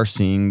 we are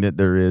seeing that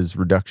there is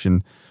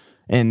reduction.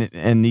 And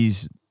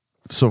these,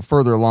 so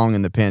further along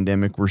in the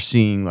pandemic, we're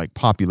seeing like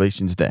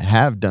populations that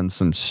have done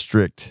some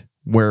strict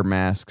wear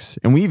masks.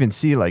 And we even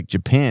see like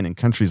Japan and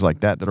countries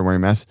like that are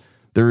wearing masks.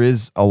 There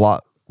is a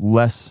lot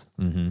less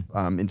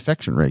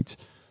infection rates.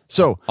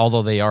 So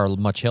Although they are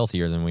much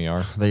healthier than we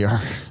are. they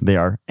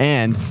are.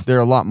 And they're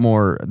a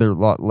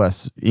lot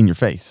less in your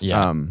face.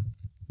 Yeah.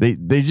 They've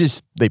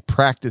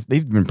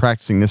been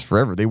practicing this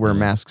forever. They wear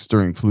masks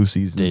during flu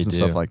seasons They and do.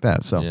 stuff like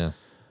that. So Yeah.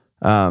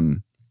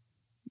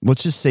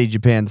 let's just say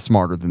Japan's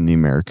smarter than the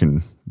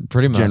American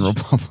Pretty much. general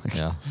public.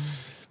 Yeah.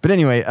 But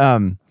anyway,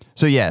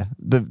 so yeah,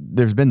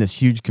 there's been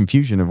this huge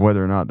confusion of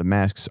whether or not the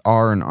masks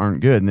are and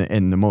aren't good.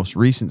 And the most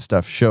recent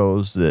stuff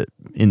shows that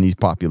in these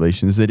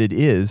populations that it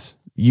is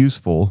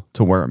useful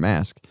to wear a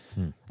mask.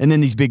 And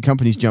then these big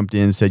companies jumped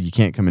in and said you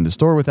can't come into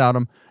store without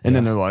them. And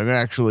then they're like,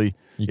 actually,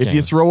 if you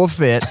can. throw a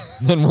fit,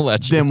 Then we'll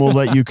let you. then we'll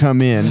let you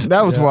come in.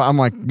 That was why I'm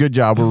like, good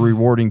job. We're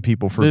rewarding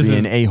people for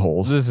being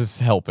a-holes. This is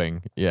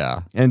helping.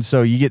 Yeah. And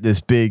so you get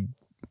this big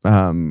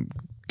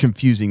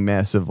confusing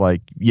mess of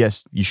like,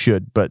 yes, you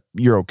should, but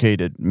you're okay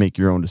to make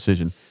your own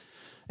decision.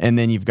 And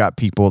then you've got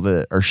people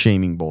that are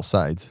shaming both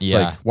sides. It's Yeah.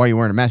 like, why are you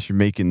wearing a mask? You're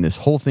making this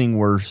whole thing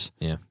worse.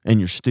 Yeah. And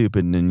you're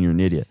stupid and you're an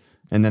idiot.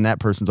 And then that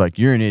person's like,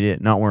 you're an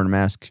idiot, not wearing a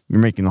mask. You're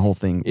making the whole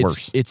thing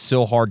worse. It's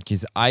so hard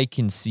because I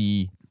can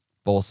see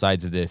both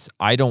sides of this.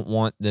 I don't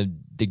want the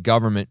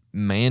government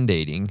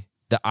mandating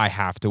that I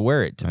have to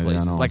wear it to I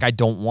places. know. Like, I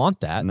don't want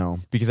that. No.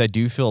 Because I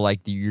do feel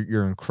like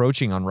you're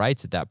encroaching on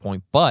rights at that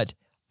point. But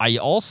I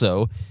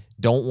also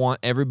don't want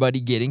everybody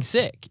getting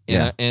sick.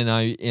 Yeah. And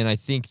I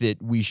think that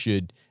we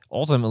should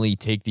ultimately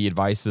take the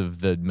advice of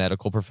the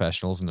medical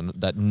professionals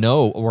that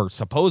know or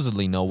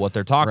supposedly know what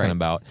they're talking Right.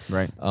 about.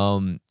 Right.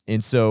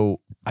 And so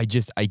I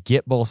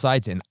get both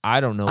sides, and I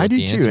don't know. I what do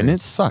the too, answer and is.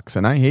 it sucks,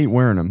 and I hate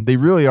wearing them. They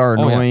really are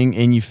Oh, yeah. annoying,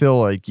 and you feel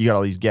like you got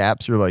all these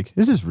gaps. You're like,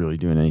 is this really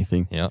doing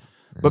anything? Yeah.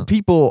 But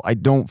people, I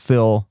don't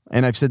feel,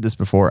 and I've said this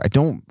before, I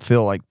don't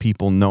feel like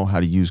people know how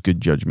to use good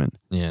judgment.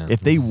 Yeah.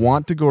 If they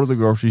want to go to the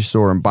grocery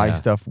store and buy Yeah.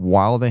 stuff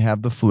while they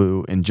have the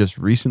flu and just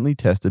recently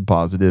tested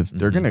positive,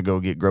 they're going to go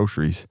get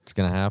groceries. It's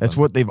gonna happen. That's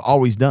what they've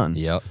always done.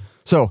 Yep.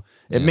 So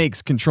it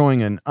makes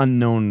controlling an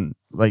unknown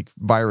like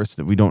virus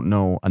that we don't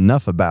know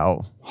enough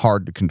about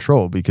hard to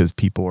control because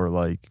people are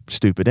like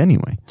stupid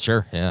anyway.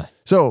 Sure. Yeah.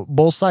 So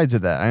both sides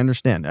of that, I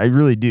understand. I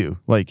really do.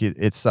 Like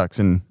it sucks.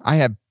 And I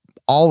have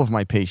all of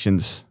my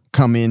patients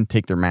come in,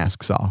 take their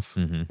masks off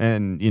and,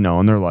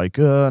 and they're like,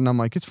 and I'm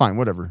like, it's fine,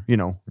 whatever.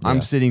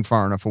 I'm sitting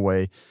far enough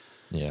away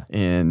Yeah.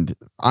 and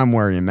I'm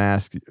wearing a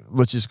mask.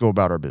 Let's just go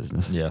about our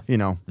business. Yeah.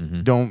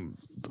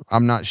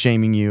 I'm not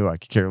shaming you. I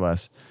could care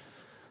less.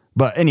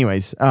 But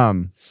anyways,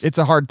 it's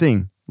a hard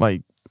thing.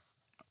 Like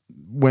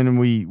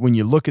when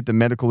you look at the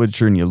medical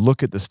literature and you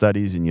look at the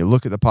studies and you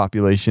look at the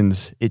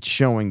populations, it's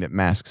showing that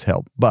masks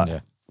help,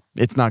 but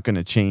it's not going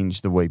to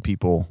change the way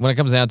people. When it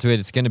comes down to it,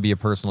 it's going to be a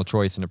personal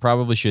choice, and it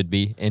probably should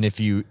be. And if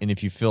you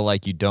feel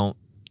like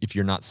if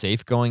you're not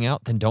safe going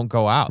out, then don't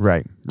go out.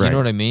 Right. Do you know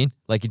what I mean?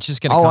 Like, it's just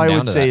going to All come I down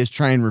would to say that. is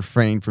try and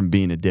refrain from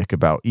being a dick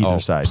about either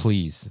side.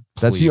 Please.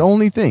 That's the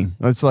only thing.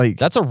 That's like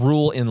That's a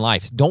rule in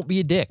life. Don't be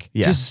a dick.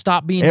 Yeah. Just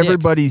stop being dicks.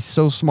 everybody's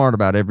so smart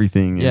about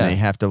everything, and Yeah. they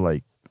have to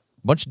like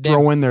Bunch of damn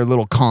throw in their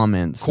little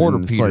comments. quarter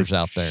and it's peters like,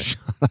 out there.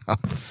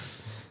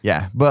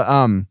 Yeah, but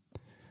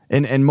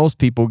and most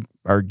people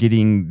are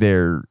getting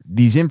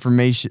these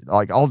information,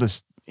 like all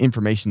this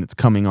information that's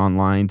coming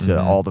online to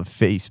all the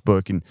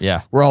Facebook and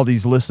Yeah. where all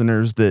these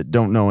listeners that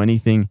don't know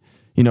anything,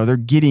 they're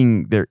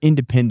getting their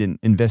independent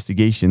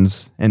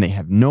investigations and they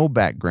have no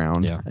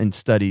background in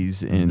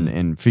studies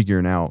and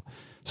figuring out.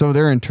 So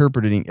they're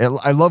interpreting.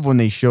 I love when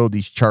they show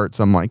these charts.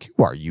 I'm like,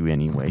 who are you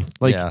anyway?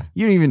 Like Yeah.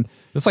 you don't even.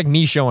 It's like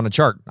me showing a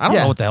chart. I don't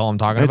know what the hell I'm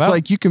talking It's about.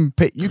 like you can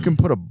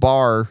put a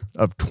bar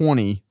of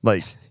 20,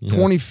 like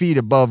 20 feet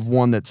above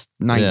one that's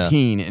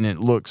 19, and it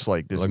looks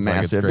like this Looks like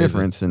it's massive crazy.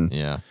 difference. And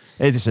Yeah.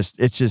 it's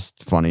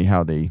just funny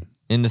how they.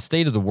 In the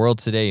state of the world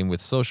today, and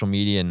with social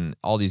media and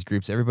all these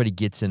groups, everybody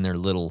gets in their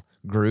little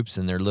groups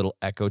and their little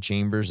echo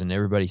chambers, and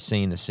everybody's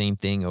saying the same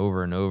thing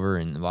over and over,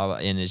 and blah, blah,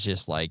 and it's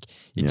just like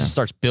it just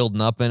starts building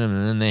up in them,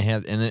 and then they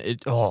have, and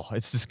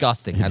it's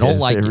disgusting. I don't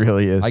like it. It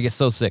really is. I get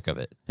so sick of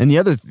it. And the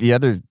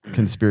other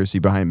conspiracy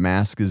behind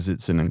masks is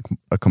it's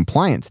a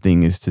compliance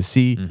thing, is to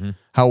see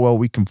how well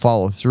we can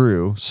follow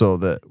through, so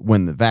that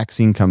when the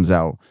vaccine comes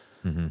out,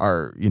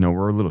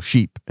 we're a little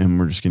sheep and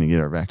we're just going to get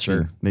our vaccine.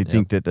 Sure. They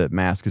think that the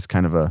mask is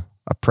kind of a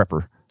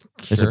prepper.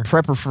 It's a Sure.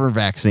 prepper for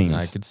vaccines.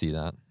 I could see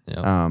that.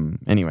 Yeah.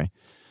 Anyway,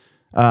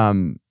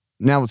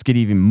 now let's get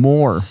even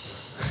more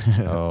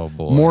Oh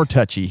boy. more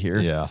touchy here.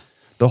 Yeah.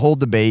 The whole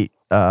debate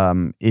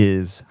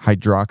is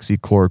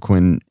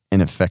hydroxychloroquine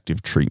an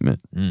effective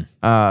treatment.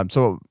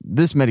 So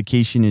this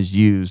medication is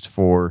used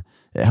for,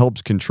 it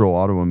helps control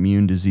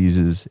autoimmune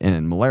diseases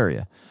and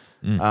malaria.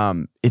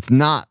 It's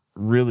not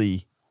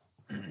really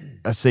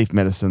a safe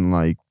medicine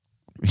like,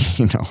 It's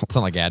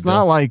not like Advil. It's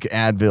not like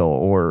Advil,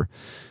 or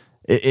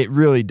it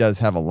really does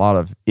have a lot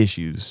of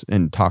issues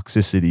and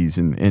toxicities,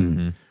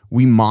 and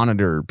we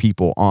monitor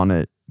people on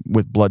it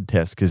with blood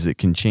tests because it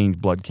can change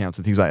blood counts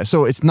and things like that.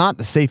 So it's not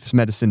the safest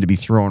medicine to be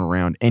thrown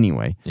around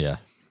anyway. Yeah.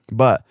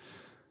 But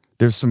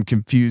there's some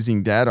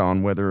confusing data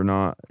on whether or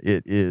not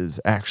it is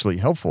actually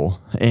helpful.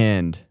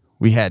 And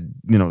we had,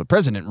 the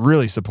president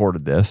really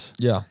supported this.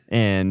 Yeah.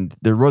 And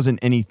there wasn't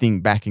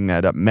anything backing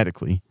that up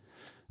medically,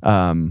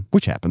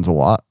 which happens a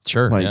lot.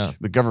 Sure. Like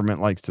the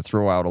government likes to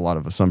throw out a lot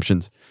of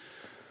assumptions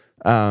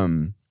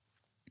on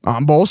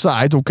both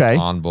sides. Okay.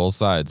 On both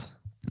sides.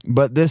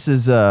 But this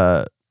is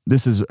a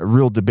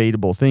real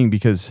debatable thing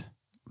because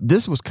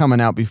this was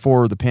coming out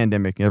before the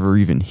pandemic ever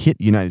even hit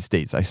the United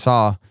States.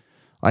 I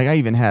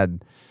even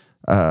had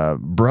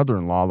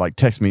brother-in-law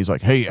text me. He's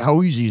like, "Hey,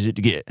 how easy is it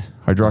to get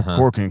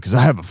hydroxychloroquine? Because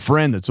I have a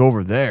friend that's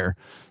over there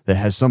that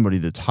has somebody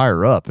that's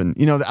higher up." And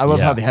I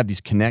love how they have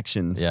these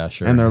connections. Yeah,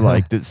 sure. And they're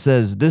like, that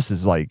says this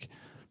is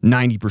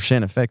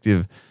 90%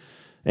 effective.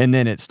 And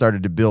then it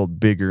started to build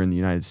bigger in the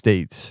United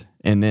States.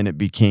 And then it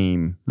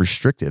became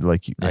restricted.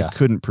 I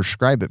couldn't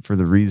prescribe it for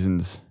the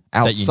reasons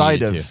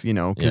outside of,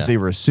 because they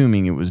were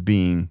assuming it was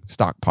being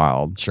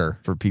stockpiled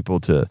for people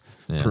to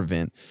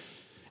prevent.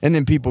 And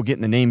then people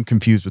getting the name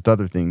confused with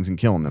other things and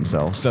killing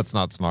themselves. That's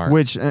not smart.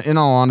 Which, in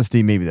all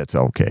honesty, maybe that's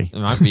okay. It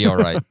might be all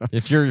right.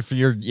 If you're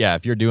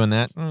doing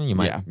that, you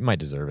might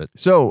deserve it.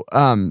 So,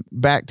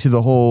 back to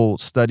the whole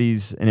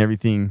studies and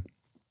everything.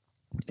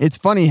 It's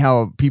funny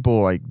how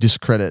people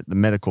discredit the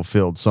medical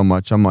field so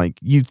much. I'm like,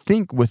 you'd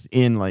think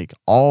within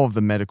all of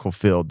the medical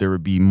field there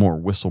would be more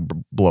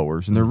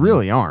whistleblowers, and there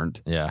really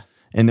aren't. Yeah.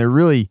 And they're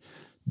really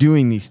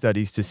doing these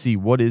studies to see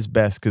what is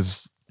best,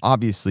 because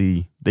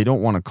obviously they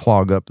don't want to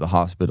clog up the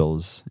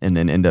hospitals and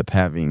then end up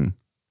having,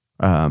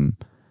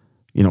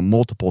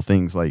 multiple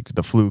things like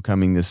the flu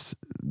coming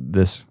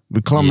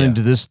we come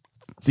into this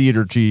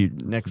theater to you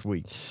next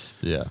week.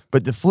 Yeah.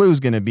 But the flu is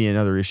going to be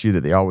another issue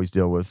that they always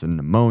deal with, and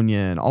pneumonia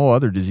and all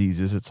other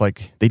diseases. It's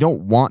like they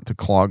don't want to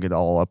clog it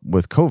all up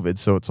with COVID.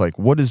 So it's like,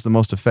 what is the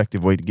most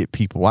effective way to get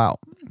people out?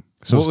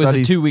 So what was a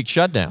 2-week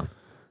shutdown?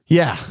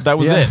 Yeah. That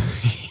was it.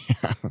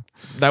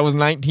 That was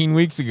 19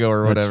 weeks ago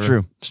or whatever. That's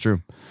true. It's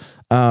true.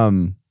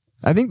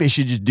 I think they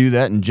should just do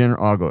that in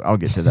general. I'll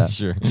get to that.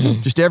 Sure.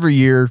 Just every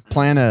year,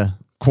 plan a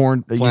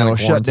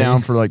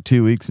shutdown for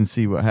 2 weeks and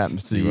see what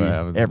happens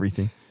to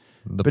everything.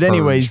 But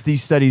anyways,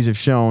 these studies have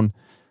shown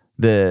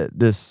that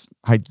this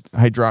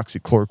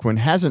hydroxychloroquine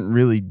hasn't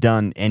really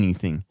done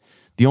anything.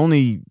 The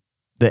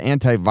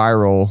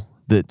antiviral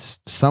that's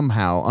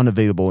somehow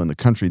unavailable in the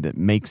country that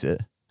makes it,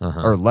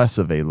 or less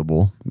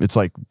available, it's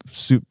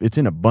it's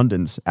in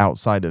abundance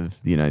outside of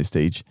the United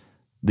States.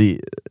 The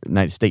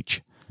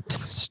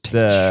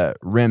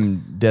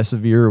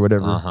remdesivir or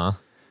whatever.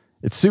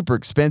 It's super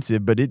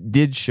expensive, but it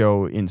did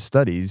show in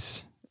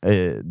studies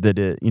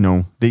that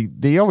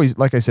they always,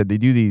 like I said, they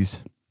do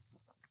these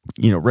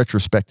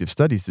retrospective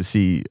studies to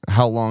see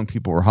how long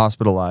people were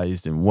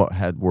hospitalized and what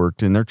had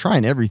worked, and they're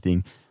trying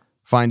everything,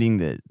 finding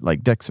that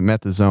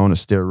dexamethasone, a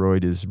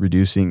steroid, is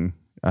reducing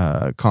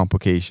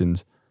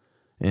complications,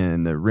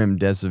 and the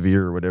remdesivir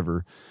or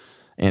whatever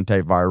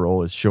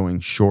antiviral is showing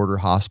shorter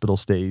hospital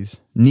stays.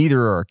 Neither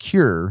are a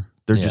cure.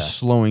 They're just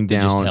slowing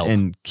down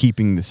and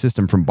keeping the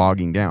system from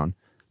bogging down.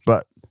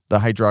 But the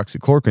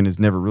hydroxychloroquine is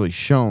never really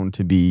shown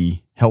to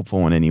be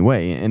helpful in any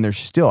way, and they're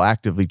still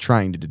actively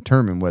trying to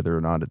determine whether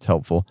or not it's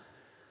helpful.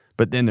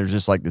 But then there's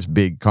just this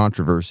big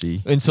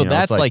controversy. And so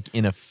that's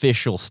in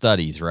official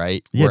studies,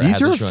 right? Yeah,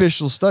 these are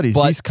official studies.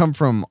 These come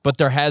from but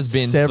there has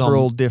been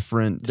several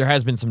different... There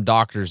has been some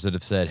doctors that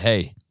have said,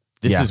 hey,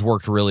 this has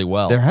worked really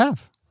well. There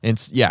have. And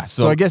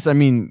so I guess,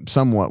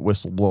 somewhat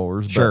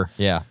whistleblowers. Sure,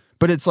 yeah.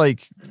 But it's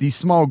these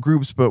small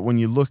groups, but when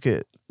you look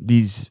at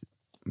these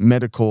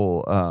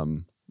medical...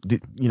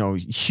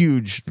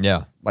 huge,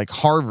 like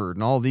Harvard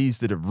and all these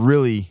that have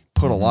really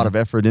put a lot of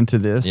effort into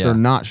this, they're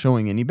not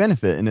showing any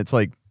benefit. And it's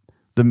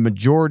the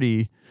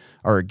majority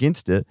are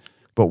against it,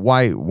 but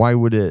why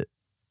would it,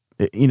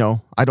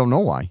 I don't know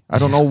why. I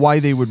don't know why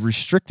they would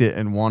restrict it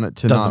and want it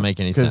to Doesn't make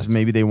any sense. Because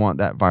maybe they want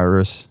that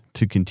virus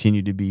to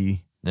continue to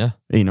be,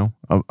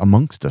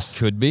 amongst us.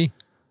 Could be.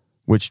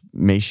 Which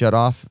may shut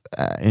off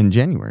in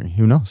January.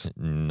 Who knows?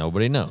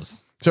 Nobody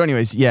knows. So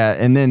anyways,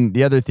 and then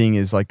the other thing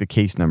is the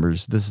case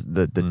numbers. This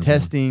the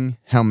testing,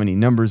 how many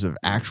numbers of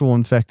actual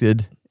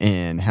infected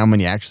and how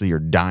many actually are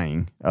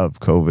dying of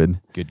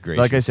COVID. Good gracious.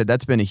 Like I said,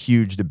 that's been a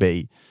huge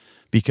debate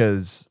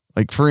because,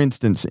 for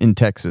instance, in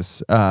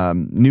Texas,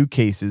 new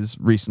cases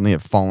recently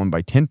have fallen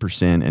by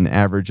 10%, an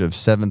average of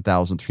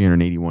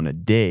 7,381 a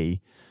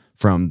day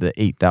from the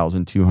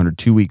 8,200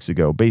 2 weeks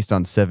ago, based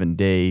on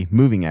 7-day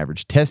moving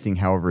average. Testing,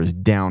 however, is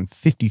down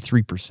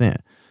 53%.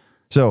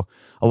 So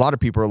a lot of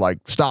people are like,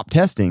 stop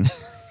testing.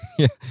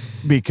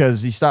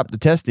 because he stopped the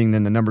testing,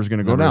 then the number's going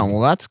to go down.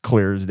 Well, that's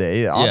clear as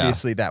day.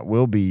 Obviously, that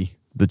will be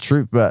the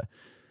truth. But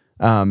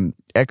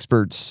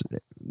experts,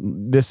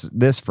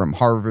 this from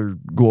Harvard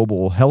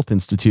Global Health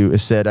Institute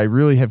has said, I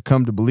really have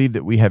come to believe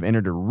that we have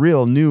entered a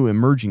real new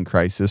emerging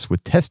crisis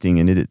with testing,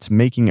 and it's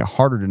making it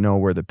harder to know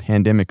where the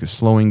pandemic is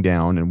slowing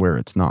down and where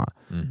it's not.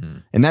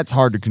 And that's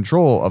hard to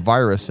control a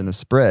virus and a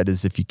spread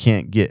is if you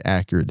can't get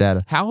accurate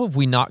data. How have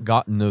we not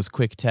gotten those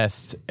quick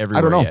tests everywhere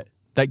I don't know.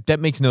 yet?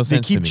 That makes no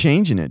sense They to keep me.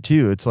 changing it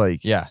too. It's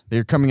like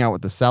they're coming out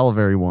with the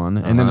salivary one,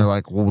 and then they're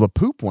like, well, the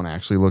poop one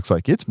actually looks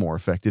like it's more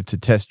effective to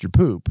test your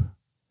poop.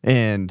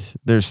 And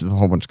there's a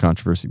whole bunch of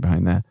controversy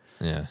behind that.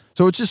 Yeah.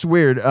 So it's just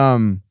weird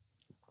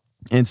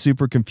and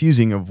super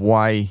confusing of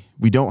why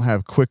we don't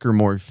have quicker,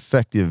 more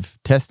effective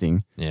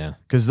testing. Yeah.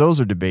 Because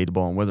those are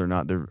debatable on whether or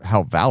not they're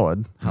how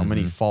valid, how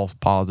many false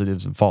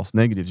positives and false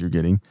negatives you're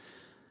getting.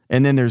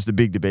 And then there's the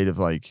big debate of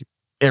like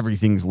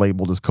everything's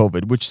labeled as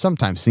COVID, which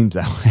sometimes seems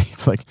that way.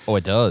 It's like, oh,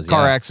 it does.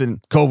 Car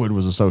accident, COVID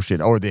was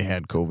associated, or they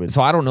had COVID.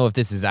 So I don't know if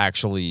this is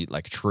actually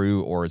like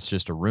true or it's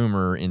just a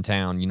rumor in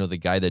town. You know, the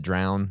guy that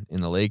drowned in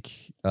the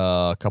lake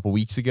a couple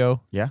weeks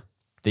ago? Yeah.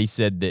 They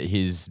said that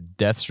his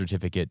death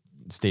certificate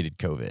stated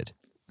COVID.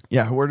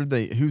 Yeah.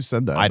 Who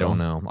said that? I don't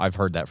know. I've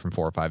heard that from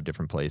 4 or 5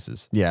 different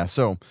places. Yeah.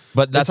 So,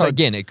 but that's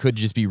again, it could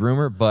just be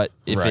rumor, but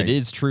if it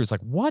is true, it's like,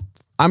 what?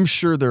 I'm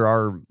sure there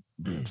are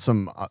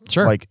some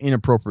like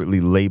inappropriately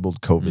labeled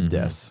COVID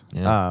deaths.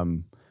 Yeah.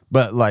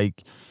 But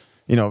like,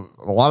 you know,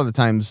 a lot of the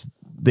times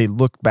they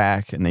look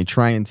back and they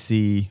try and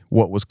see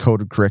what was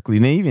coded correctly.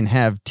 And they even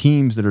have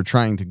teams that are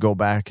trying to go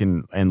back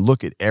and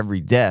look at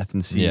every death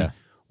and see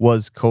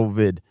was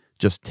COVID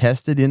just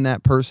tested in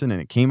that person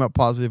and it came up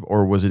positive,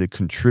 or was it a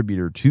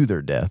contributor to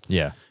their death?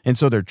 Yeah. And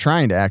so they're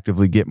trying to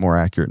actively get more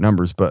accurate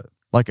numbers. But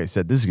like I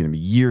said, this is going to be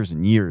years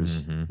and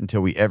years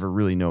until we ever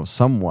really know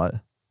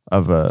somewhat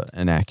of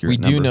an accurate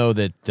number. We do know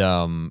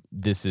that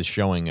this is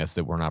showing us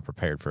that we're not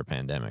prepared for a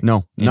pandemic.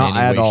 No, in not any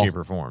at way, all. shape,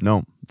 or form.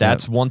 No.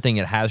 That's one thing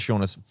it has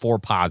shown us for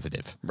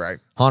positive. Right.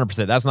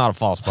 100%. That's not a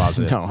false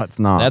positive. No, it's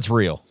not. That's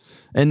real.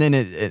 And then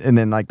and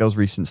then like those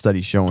recent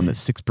studies showing that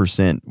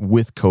 6%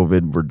 with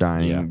COVID were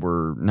dying,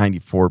 where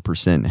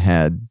 94%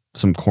 had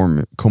some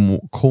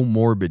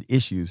comorbid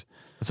issues.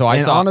 So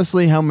I saw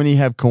honestly, how many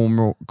have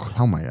comorbid?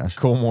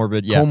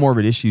 Yeah,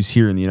 comorbid issues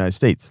here in the United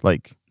States?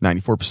 Like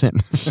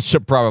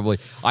 94%. Probably.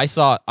 I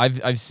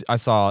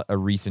saw a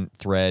recent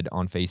thread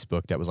on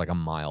Facebook that was like a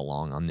mile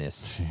long on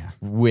this,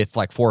 with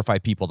like 4 or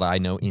 5 people that I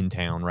know in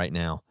town right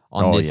now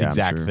on this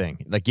exact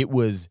thing. Like it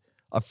was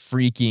a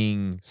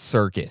freaking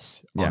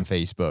circus on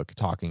Facebook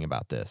talking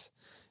about this.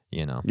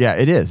 You know? Yeah,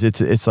 it is.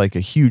 It's like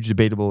a huge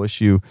debatable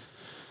issue.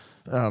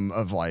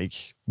 Of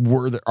like,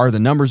 are the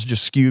numbers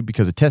just skewed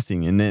because of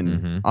testing? And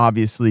then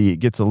obviously it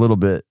gets a little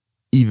bit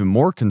even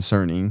more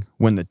concerning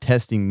when the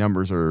testing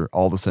numbers are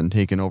all of a sudden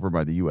taken over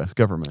by the U.S.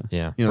 government.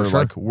 Yeah. You know, they're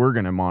like, we're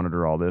going to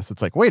monitor all this.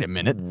 It's like, wait a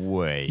minute.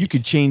 Wait. You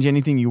could change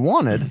anything you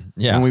wanted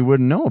and we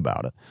wouldn't know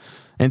about it.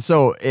 And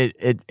so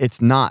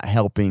it's not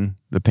helping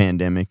the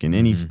pandemic in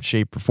any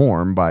shape or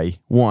form by,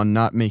 one,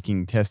 not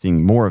making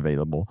testing more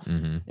available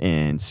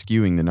and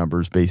skewing the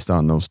numbers based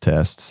on those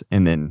tests,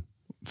 and then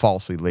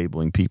falsely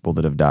labeling people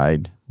that have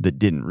died that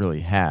didn't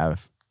really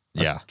have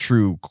a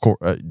true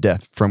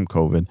death from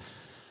COVID.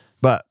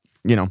 But,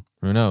 you know,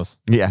 who knows?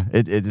 Yeah,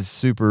 it is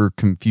super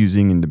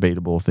confusing and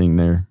debatable thing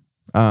there.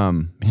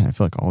 Man, I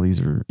feel like all these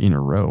are in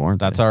a row, aren't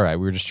they? That's all right.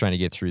 We were just trying to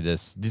get through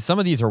this. Some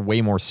of these are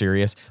way more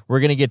serious. We're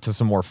gonna get to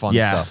some more fun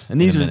stuff. And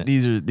these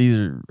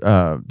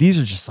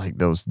are just like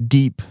those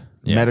deep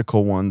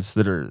medical ones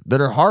that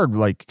are hard,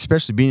 like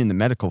especially being in the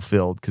medical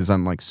field, because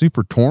I'm like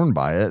super torn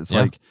by it. It's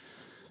like,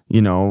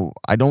 you know,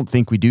 I don't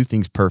think we do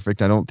things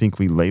perfect. I don't think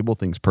we label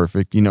things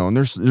perfect, you know, and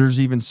there's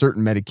even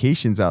certain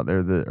medications out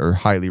there that are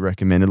highly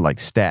recommended, like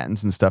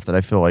statins and stuff, that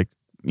I feel like,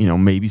 you know,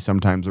 maybe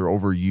sometimes they're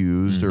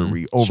overused or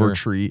we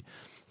overtreat.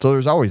 So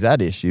there's always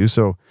that issue.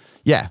 So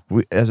yeah,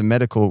 we, as a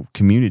medical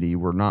community,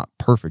 we're not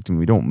perfect and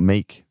we don't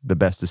make the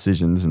best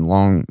decisions in the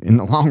long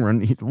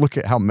run. Look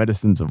at how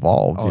medicine's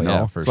evolved, you know,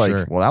 yeah, for it's sure.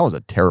 like, well, that was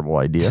a terrible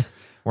idea.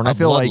 We're not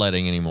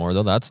bloodletting anymore,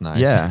 though. That's nice.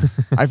 Yeah.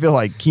 I feel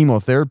like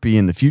chemotherapy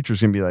in the future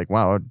is going to be like,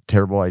 wow, a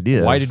terrible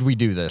idea. Why did we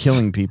do this?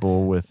 Killing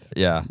people with,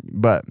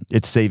 but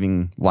it's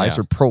saving lives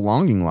or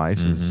prolonging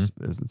lives is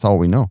it's all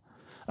we know.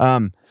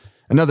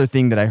 Another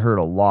thing that I heard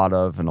a lot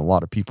of, and a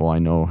lot of people I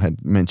know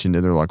had mentioned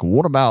it, they're like,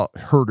 what about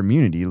herd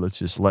immunity? Let's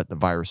just let the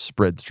virus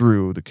spread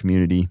through the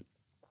community.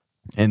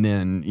 And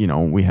then, you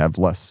know, we have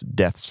less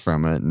deaths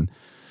from it.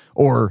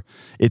 Or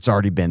it's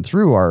already been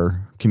through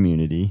our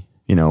community.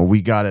 You know,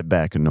 we got it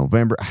back in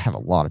November. I have a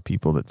lot of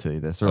people that say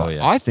this. They're like,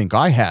 I think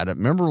I had it.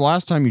 Remember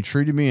last time you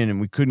treated me and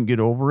we couldn't get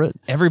over it?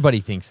 Everybody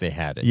thinks they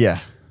had it. Yeah.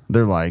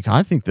 They're like,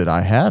 I think that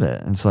I had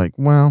it. And it's like,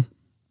 well,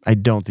 I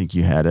don't think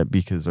you had it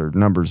because our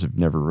numbers have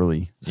never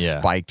really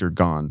spiked or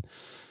gone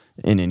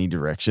in any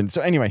direction.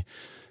 So anyway,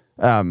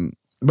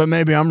 but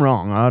maybe I'm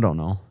wrong. I don't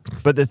know.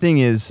 But the thing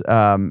is,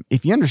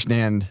 if you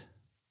understand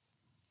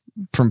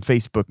from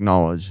Facebook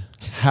knowledge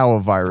how a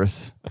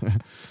virus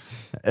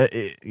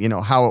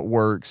how it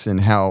works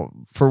and how,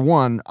 for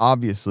one,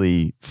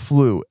 obviously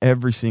flu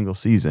every single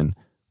season,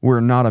 we're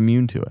not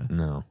immune to it.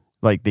 No.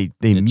 Like they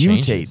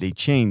mutate, changes. they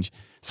change.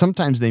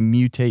 Sometimes they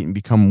mutate and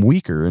become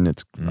weaker, and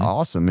it's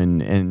awesome,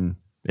 and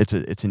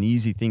it's an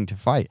easy thing to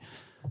fight.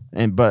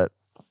 But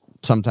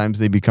sometimes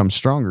they become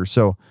stronger.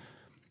 So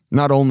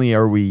not only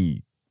are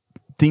we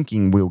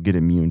thinking we'll get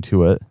immune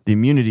to it, the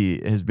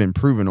immunity has been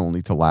proven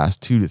only to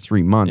last 2 to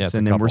 3 months, it's a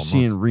and then we're couple of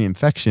seeing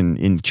reinfection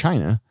in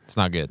China. It's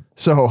not good.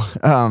 So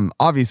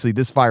obviously,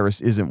 this virus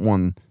isn't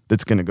one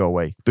that's going to go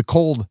away. The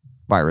cold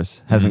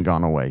virus hasn't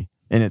gone away,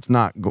 and it's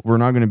not. We're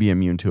not going to be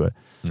immune to it.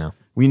 No.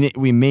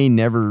 We may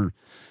never,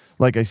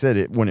 like I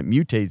said, when it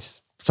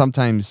mutates,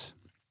 sometimes,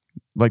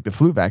 like the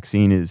flu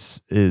vaccine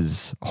is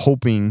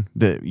hoping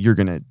that you're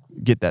going to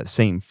get that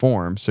same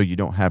form, so you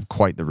don't have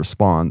quite the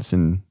response,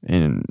 and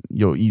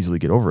you'll easily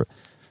get over it.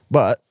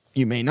 But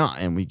you may not,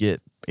 and we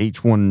get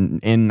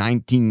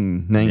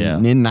H1N19,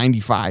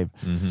 N95.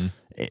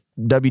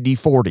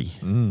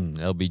 WD-40.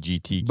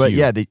 LBGTQ. But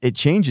yeah, it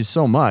changes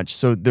so much.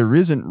 So there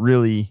isn't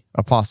really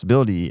a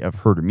possibility of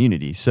herd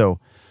immunity. So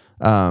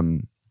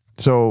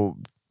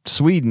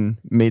Sweden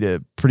made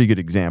a pretty good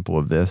example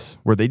of this,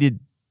 where they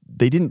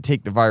didn't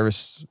take the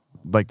virus,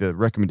 like the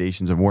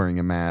recommendations of wearing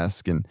a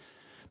mask, and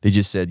they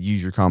just said,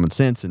 use your common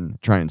sense and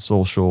try and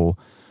social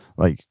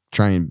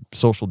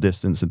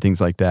distance and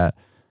things like that.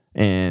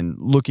 And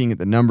looking at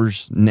the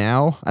numbers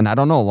now, and I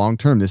don't know, long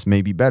term, this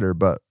may be better,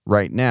 but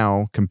right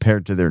now,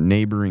 compared to their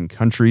neighboring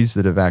countries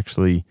that have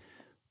actually,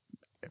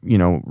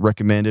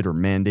 recommended or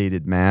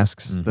mandated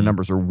masks, the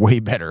numbers are way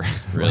better.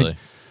 Really? Like,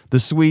 the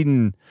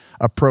Sweden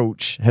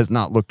approach has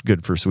not looked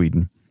good for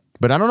Sweden.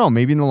 But I don't know,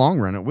 maybe in the long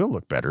run, it will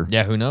look better.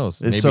 Yeah, who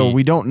knows? Maybe. So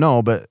we don't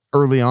know, but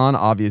early on,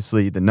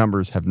 obviously, the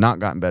numbers have not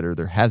gotten better.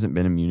 There hasn't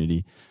been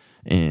immunity.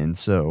 And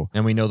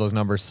we know those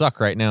numbers suck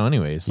right now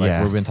anyways.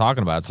 Like we've been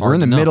talking about. It's hard. We're in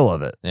the to know. middle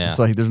of it. Yeah. It's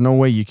like there's no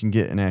way you can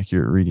get an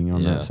accurate reading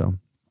on that. So,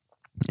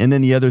 and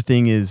then the other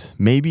thing is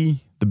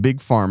maybe the big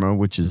pharma,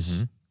 which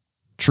is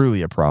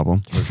truly a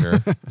problem. For sure.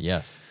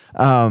 Yes.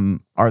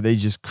 Are they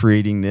just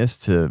creating this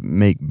to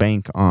make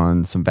bank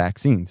on some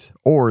vaccines?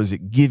 Or is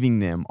it giving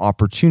them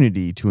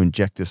opportunity to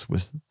inject us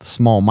with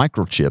small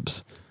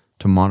microchips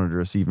to monitor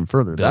us even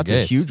further? Bill That's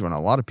Gates. a huge one.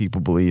 A lot of people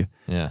believe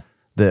Yeah.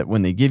 that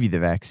when they give you the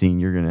vaccine,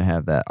 you're going to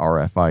have that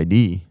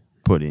RFID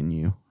put in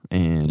you.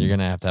 And You're going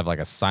to have like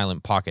a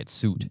silent pocket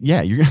suit.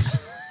 yeah, you're going to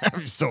that'd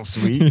be so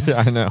sweet.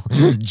 Yeah, I know.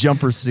 Just a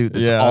jumper suit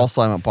that's all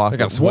silent pocket.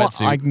 Like a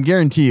sweatsuit. I can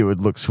guarantee you it would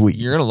look sweet.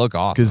 You're going to look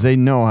awesome. Because they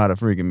know how to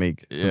freaking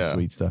make some Yeah.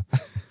 sweet stuff.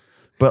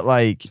 But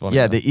like, funny,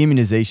 yeah, though. the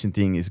immunization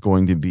thing is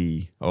going to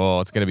be Oh,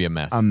 it's going to be a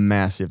mess. a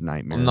massive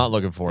nightmare. I'm not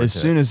looking forward As to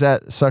soon it. as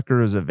that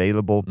sucker is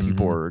available,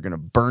 people are going to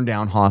burn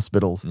down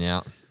hospitals.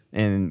 Yeah.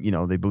 And,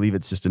 they believe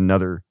it's just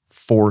another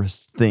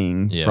forced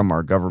thing from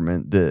our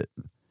government that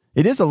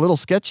it is a little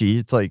sketchy.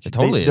 It's like It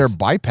totally they're is.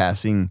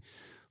 bypassing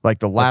like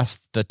the last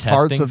the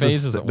parts testing of this.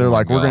 phases? They're Oh my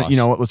like, we're going gosh. to, you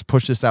know what, let's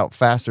push this out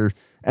faster.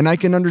 And I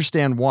can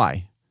understand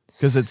why.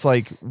 Because it's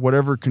like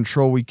whatever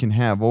control we can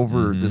have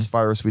over this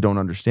virus we don't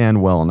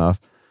understand well enough,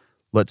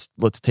 let's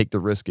take the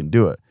risk and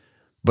do it.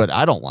 But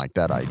I don't like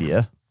that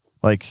idea.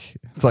 Like,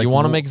 it's like You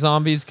want to make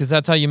zombies? Because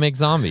that's how you make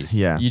zombies.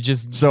 Yeah. You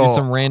just So, do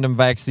some random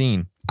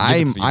vaccine. Give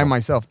it to I people.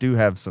 myself do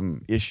have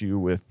some issue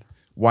with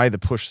why the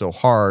push so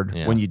hard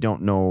Yeah. when you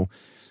don't know.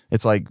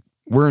 It's like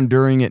we're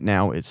enduring it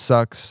now. It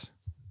sucks.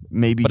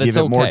 Maybe But give it's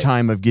it more okay.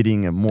 time of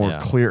getting a more Yeah.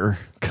 clear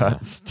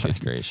cuts. Goodness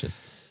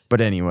gracious. But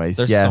anyways,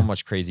 There's yeah. so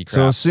much crazy crap.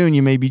 So soon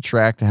you may be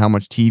tracked to how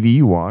much TV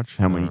you watch,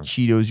 how many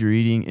Cheetos you're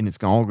eating, and it's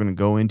all going to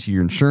go into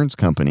your insurance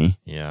company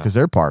Yeah. because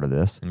they're part of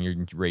this. And your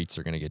rates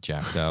are going to get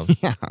jacked up.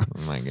 Yeah,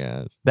 Oh my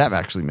God. that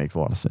actually makes a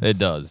lot of sense. It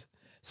does.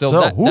 So,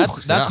 So,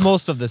 that's ooh,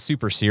 most of the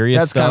super serious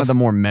That's stuff. kind of the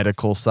more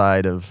medical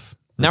side of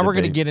the Now we're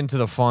going to debate. get into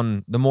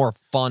the more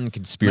fun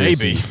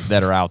conspiracies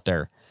that are out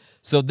there.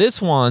 So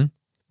this one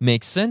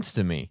makes sense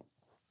to me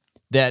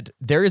that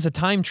there is a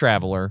time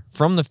traveler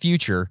from the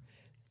future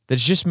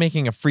that's just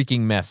making a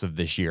freaking mess of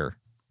this year,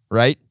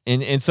 right?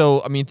 And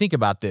so, I mean, think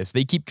about this.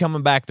 They keep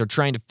coming back. They're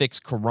trying to fix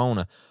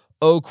Corona.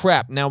 Oh,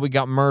 crap. Now we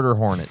got murder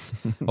hornets.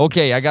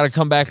 Okay, I got to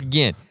come back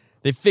again.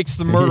 They fixed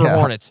the murder Yeah.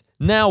 hornets.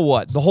 Now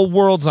what? The whole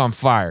world's on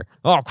fire.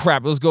 Oh,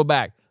 crap. Let's go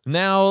back.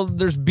 Now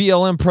there's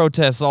BLM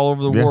protests all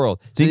over the Yeah. world.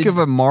 So Think they- of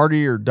a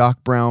Marty or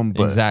Doc Brown,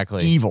 but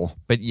Exactly. evil.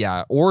 But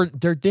yeah, or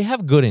they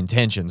have good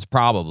intentions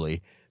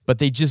probably, but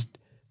they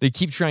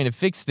keep trying to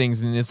fix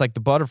things, and it's like the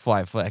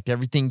butterfly effect.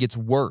 Everything gets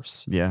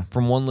worse. Yeah.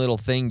 From one little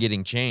thing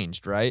getting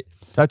changed, right?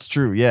 That's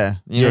true. Yeah,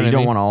 You know what you I don't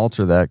mean? want to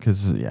alter that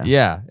because yeah.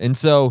 Yeah. And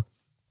so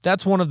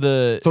that's one of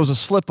the So it's a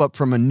slip up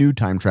from a new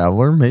time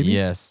traveler, maybe.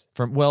 yes.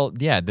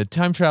 The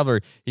time traveler,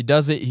 he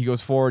does it, he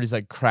goes forward, he's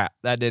like, crap,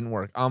 that didn't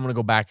work. I'm gonna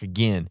go back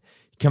again.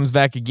 He comes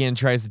back again,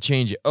 tries to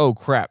change it. Oh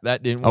crap,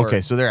 that didn't work.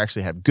 Okay, so they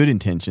actually have good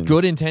intentions.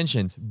 Good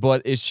intentions,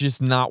 but it's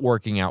just not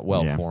working out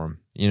well Yeah. for him.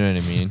 You know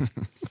what I mean?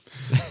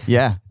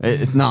 Yeah,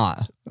 it's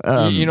not.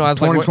 You know, I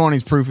was like, 2020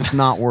 is proof it's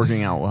not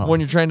working out well. When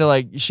you're trying to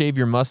like shave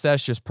your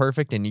mustache just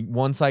perfect and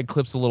one side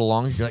clips a little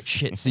longer, you're like,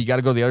 shit, so you got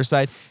to go to the other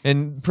side.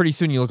 And pretty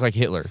soon you look like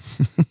Hitler.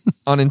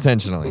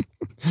 unintentionally.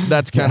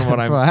 That's kind of what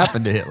That's I'm. what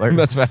happened to Hitler.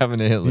 That's what happened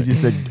to Hitler. He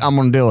just said, I'm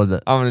going to deal with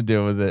it. I'm gonna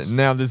deal with it.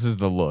 Now this is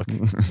the look.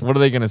 What are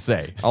they gonna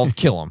say? I'll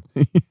kill them.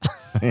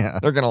 Yeah.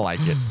 They're gonna like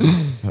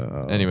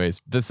it.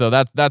 Anyways, so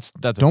that's a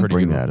Don't pretty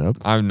bring good that one. up.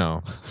 I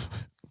know.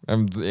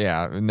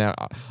 Now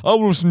I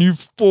listened to you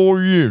for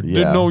 4 years. Yeah.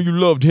 Didn't know you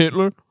loved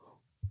Hitler.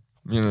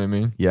 You know what I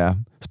mean? Yeah.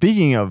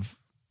 Speaking of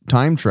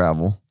time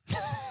travel,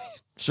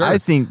 Sure. I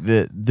think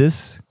that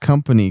this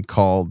company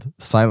called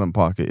Silent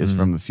Pocket is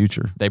from the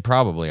future. They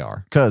probably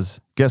are. Because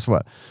guess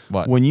what?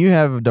 What? When you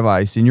have a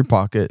device in your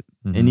pocket,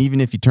 and even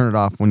if you turn it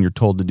off when you're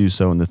told to do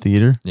so in the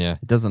theater, Yeah.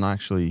 it doesn't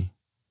actually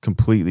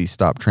completely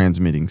stop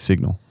transmitting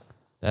signal.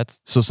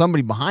 That's So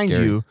somebody behind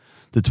Scary. you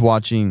that's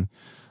watching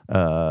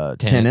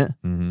Tenet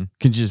Mm-hmm.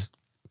 can just,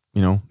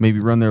 maybe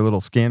run their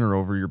little scanner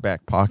over your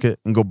back pocket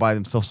and go buy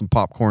themselves some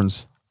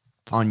popcorns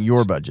on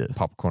your budget.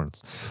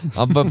 Popcorns.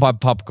 I'll buy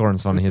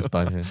popcorns on his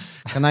budget.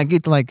 Can I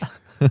get like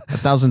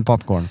 1,000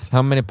 popcorns?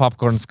 How many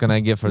popcorns can I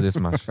get for this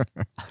much?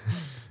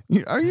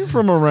 Are you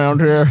from around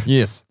here?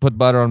 Yes. Put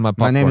butter on my popcorns.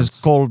 My name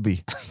is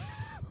Colby.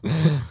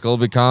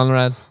 Colby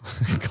Conrad.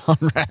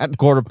 Conrad.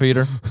 Quarter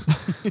Peter.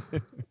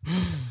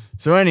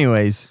 So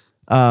anyways,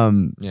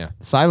 Yeah.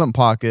 Silent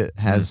Pocket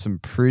has some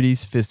pretty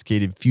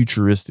sophisticated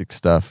futuristic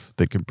stuff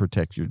that can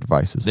protect your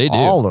devices. They do.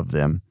 All of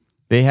them.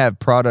 They have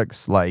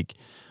products like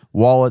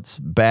wallets,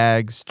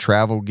 bags,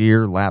 travel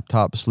gear,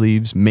 laptop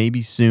sleeves,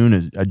 maybe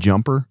soon a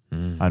jumper.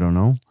 I don't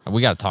know.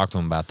 We got to talk to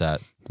him about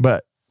that.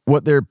 But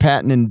what their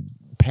patented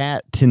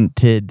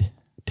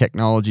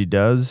technology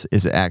does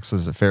is it acts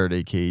as a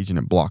Faraday cage and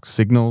it blocks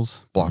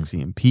signals, blocks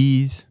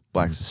EMPs,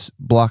 blocks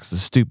the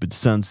stupid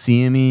sun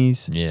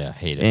CMEs. Yeah,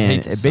 hate it. And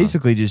Hate the it sun.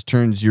 basically just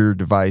turns your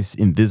device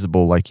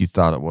invisible like you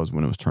thought it was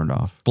when it was turned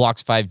off.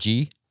 blocks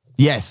 5G.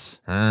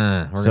 Yes.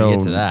 We're So gonna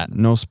get to that.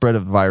 no spread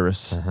of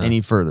virus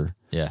any further.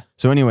 Yeah.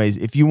 So anyways,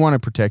 if you want to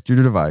protect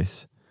your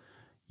device,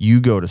 you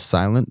go to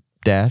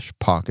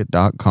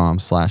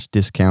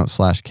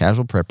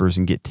silent-pocket.com/discount/casual preppers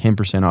and get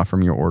 10% off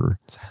from your order.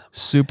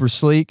 Super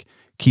sleek,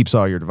 keeps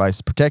all your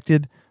devices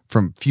protected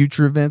from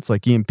future events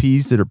like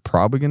EMPs that are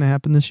probably going to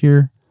happen this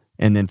year,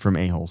 and then from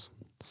a-holes.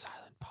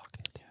 Silent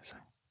Pocket.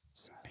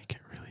 Make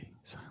it really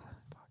silent.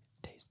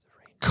 Taste the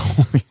rain.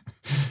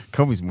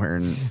 Kobe's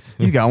wearing,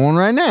 he's got one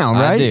right now,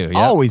 right? I do. Yep.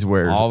 Always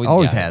wears, always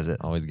got has it.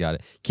 Always got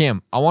it.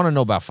 Cam, I want to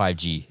know about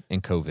 5G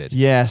and COVID.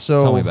 Yeah, so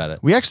Tell me about it.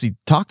 We actually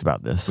talked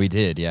about this. We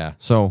did, yeah.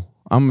 So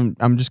I'm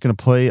just gonna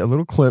play a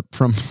little clip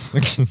from.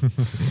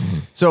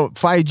 So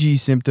 5G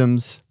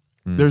symptoms.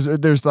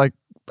 There's like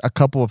a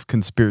couple of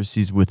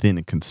conspiracies within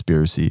a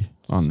conspiracy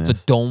on this.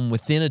 It's a dome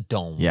within a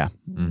dome. Yeah.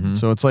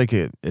 So it's like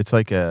a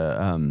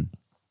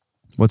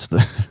what's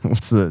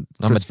the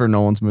Christopher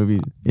Nolan's movie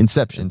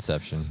Inception.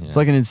 Inception. Yeah. It's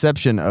like an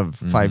inception of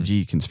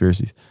 5G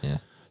conspiracies. Yeah.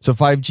 So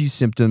 5G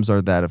symptoms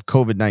are that of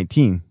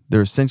COVID-19.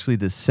 They're essentially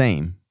the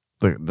same.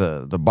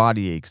 The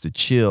body aches, the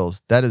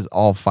chills, that is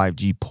all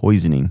 5G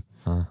poisoning.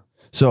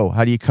 So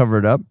how do you cover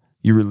it up?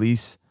 You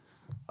release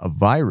a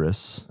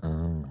virus,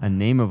 a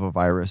name of a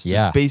virus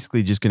Yeah. that's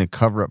basically just going to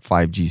cover up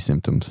 5G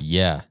symptoms.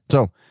 Yeah.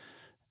 So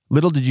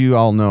little did you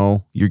all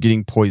know you're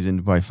getting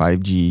poisoned by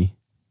 5G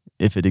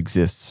if it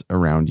exists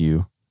around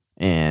you,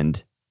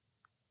 and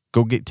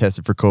go get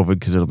tested for COVID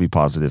because it'll be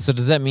positive. So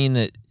does that mean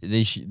that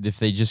if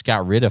they just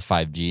got rid of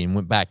 5G and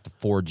went back to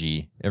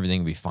 4G,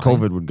 everything would be fine?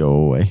 COVID would go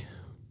away.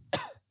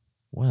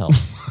 Well,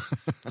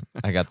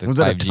 I got the Was 5G.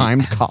 that a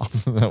timed cough?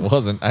 That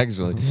wasn't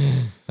actually.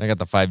 I got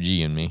the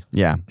 5G in me.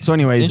 Yeah. So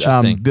anyways,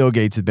 Interesting. Bill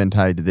Gates has been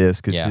tied to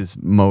this because Yeah. his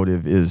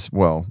motive is,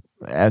 well,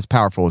 as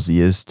powerful as he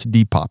is, to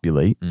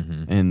depopulate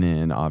Mm-hmm. and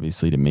then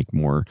obviously to make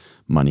more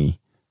money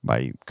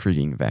by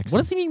creating a vaccine. What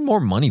does he need more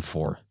money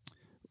for?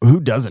 Who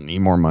doesn't need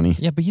more money?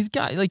 Yeah, but he's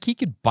got he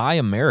could buy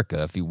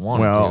America if he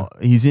wanted Well,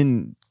 he's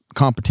in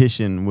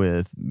competition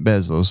with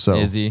Bezos. So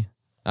to. Is he?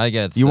 I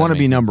guess you that want to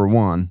be makes sense. number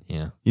one.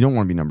 Yeah, You don't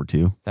want to be number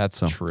two. that's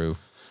So, true.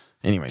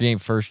 anyways. If you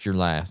ain't first, you're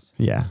last.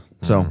 Yeah.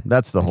 So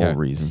that's the whole Okay.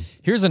 reason.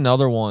 Here's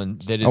another one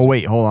that is. Oh,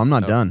 wait. Hold on. I'm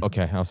not done.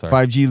 Okay, I'm sorry.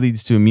 5G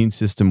leads to immune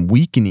system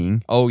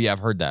weakening. Oh yeah, I've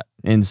heard that.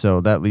 And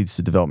so that leads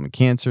to development of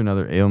cancer and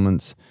other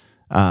ailments,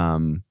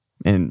 and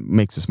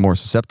makes us more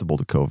susceptible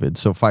to COVID.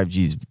 So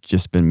 5G's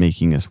just been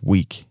making us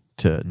weak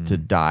to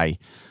die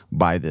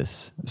by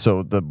this.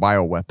 So the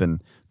bioweapon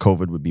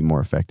COVID would be more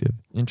effective.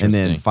 And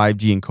then Interesting.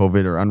 5G and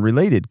COVID are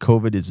unrelated.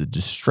 COVID is a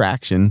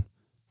distraction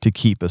to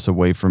keep us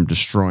away from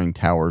destroying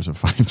towers of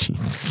 5G.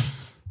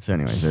 So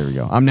anyways, there we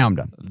go. I'm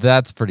done.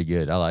 That's pretty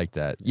good. I like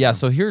that. Yeah.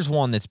 So here's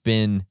one that's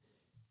been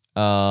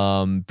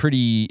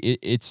pretty.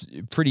 It's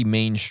pretty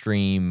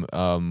mainstream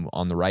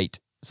on the right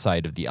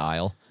side of the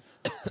aisle.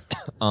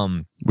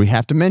 We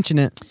have to mention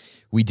it.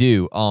 We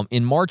do.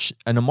 In a March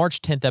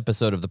 10th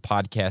episode of the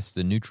podcast,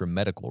 the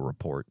NutriMedical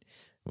Report,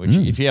 which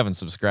if you haven't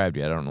subscribed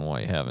yet, I don't know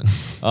why you haven't.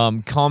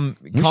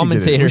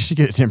 Commentator. We should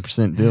get a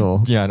 10%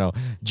 deal. Yeah, I know.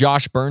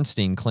 Josh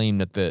Bernstein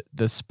claimed that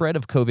the spread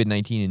of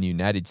COVID-19 in the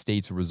United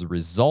States was a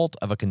result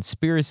of a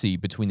conspiracy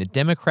between the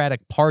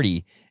Democratic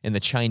Party and the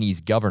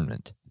Chinese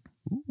government.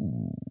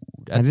 Ooh,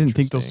 That's didn't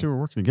think those interesting. two were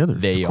working together.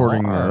 They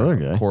according are. to the other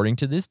guy. According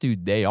to this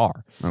dude, they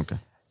are. Okay.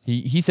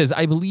 He says,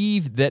 I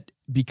believe that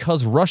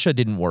because Russia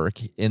didn't work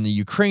and the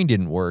Ukraine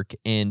didn't work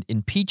and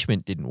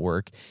impeachment didn't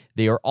work,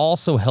 they are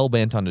also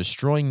hellbent on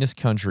destroying this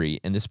country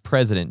and this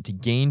president to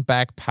gain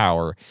back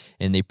power.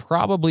 And they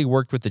probably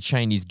worked with the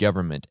Chinese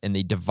government and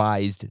they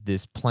devised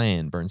this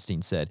plan,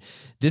 Bernstein said.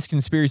 This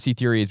conspiracy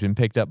theory has been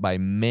picked up by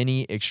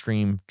many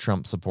extreme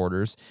Trump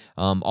supporters.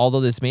 Although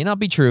this may not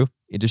be true,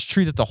 it is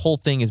true that the whole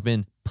thing has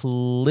been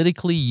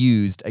politically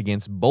used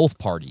against both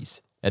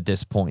parties at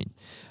this point.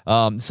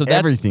 So that's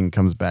Everything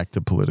comes back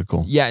to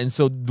political. yeah, and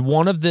so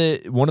one of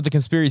the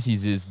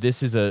conspiracies is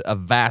this is a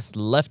vast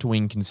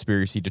left-wing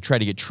conspiracy to try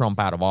to get Trump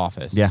out of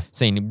office. Yeah.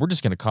 Saying we're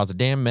just going to cause a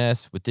damn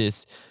mess with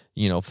this,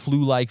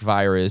 flu-like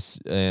virus,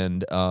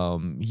 and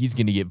he's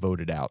going to get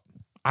voted out.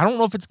 I don't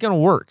know if it's going to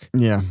work.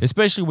 Yeah.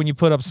 Especially when you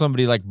put up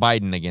somebody like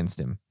Biden against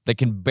him that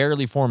can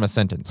barely form a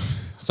sentence.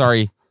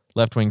 Sorry,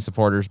 left-wing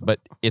supporters, but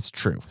it's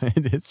true.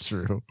 It is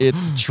true.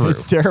 It's true.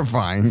 It's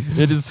terrifying.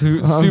 It is I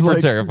was super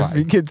like, terrifying. If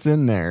he gets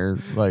in there,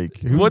 like,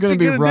 who's What's going he to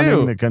be gonna running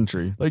do? the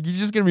country? Like, you're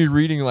just going to be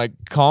reading, like,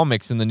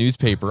 comics in the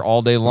newspaper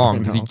all day long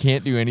because he know.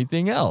 can't do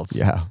anything else.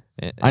 Yeah.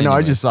 I know. I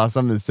Anyway. just saw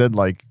something that said,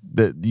 like,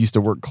 that used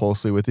to work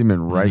closely with him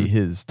and write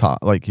his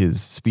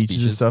his speeches and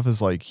Speeches. stuff.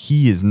 Is like,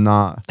 he is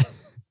not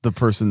the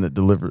person that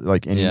delivered,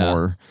 like, Yeah.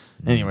 anymore.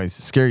 Anyways,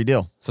 scary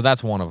deal. So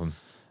that's one of them.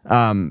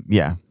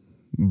 Yeah.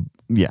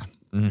 Yeah.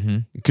 Mm-hmm.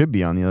 It could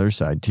be on the other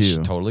side,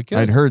 too. Totally could.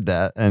 I'd heard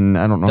that, and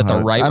I don't know That the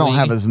how. right I don't wing-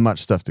 have as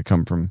much stuff to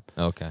come from.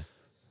 Okay.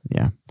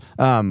 Yeah.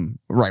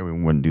 Right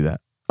wing wouldn't do that.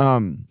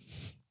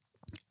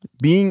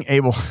 Being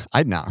able,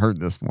 I'd not heard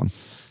this one.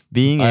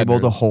 Being I'd able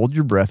heard to it. hold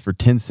your breath for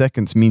 10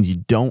 seconds means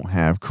you don't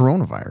have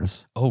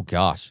coronavirus. Oh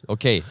gosh.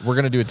 Okay, we're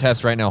gonna do a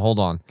test right now. Hold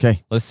on.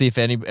 Okay. Let's see if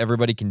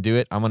everybody can do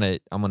it. I'm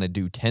gonna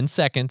do 10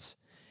 seconds,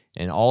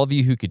 and all of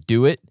you who could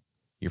do it,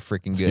 you're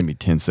freaking It's good. going to be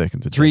 10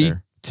 seconds. It's 3, right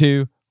there.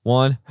 2,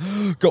 1,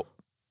 go.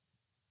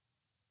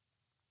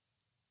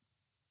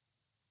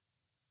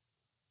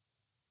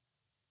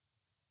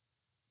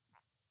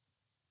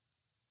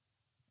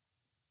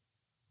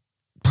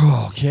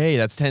 Okay,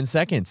 that's 10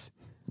 seconds.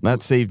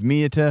 That saved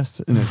me a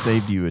test, and it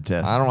saved you a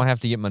test. I don't have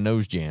to get my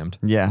nose jammed.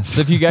 Yeah.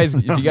 So if you guys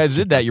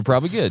did that, you're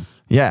probably good.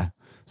 Yeah.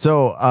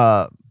 So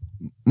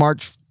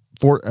March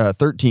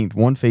 13th,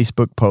 one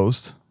Facebook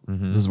post.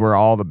 This is where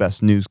all the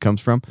best news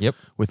comes from. Yep.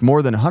 With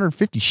more than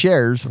 150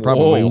 shares,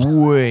 probably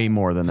Whoa. way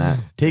more than that.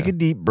 Take a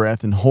deep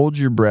breath and hold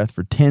your breath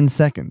for 10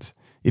 seconds.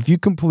 If you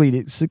complete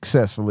it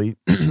successfully,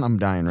 I'm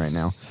dying right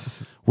now,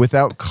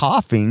 without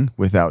coughing,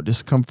 without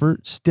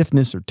discomfort,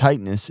 stiffness or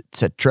tightness,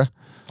 etc.,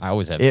 I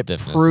always have it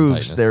stiffness. and proves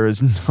tightness. there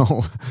is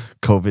no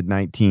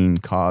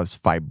COVID-19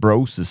 caused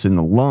fibrosis in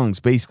the lungs,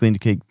 basically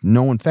indicate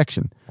no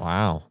infection.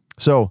 Wow.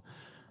 So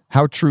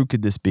how true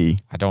could this be?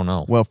 I don't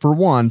know. Well, for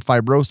one,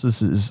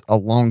 fibrosis is a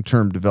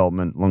long-term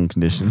development lung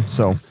condition.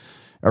 So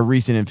a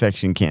recent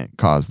infection can't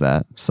cause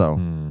that.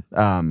 So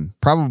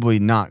probably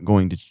not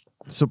going to.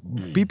 So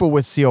people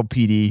with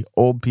COPD,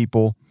 old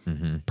people,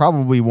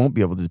 probably won't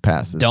be able to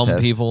pass this Dumb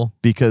test people.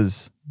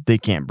 because they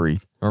can't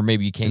breathe. Or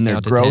maybe you can't And their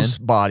count to gross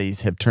 10.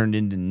 bodies have turned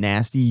into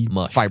nasty,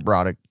 Mush.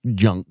 fibrotic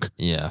junk.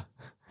 Yeah.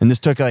 And this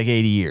took like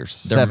 80 years,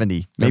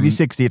 70, maybe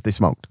 60 if they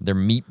smoked. Their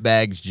meat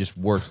bag's just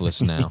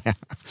worthless now.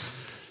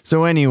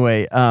 So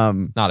anyway,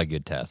 Not a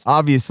good test.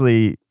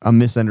 obviously a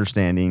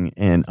misunderstanding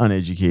and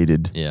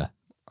uneducated. Yeah.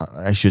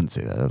 I shouldn't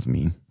say that. That was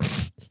mean.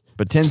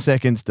 But 10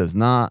 seconds does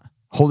not,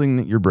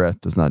 holding your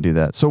breath does not do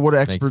that. So what do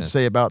experts sense.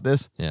 say about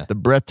this? Yeah. The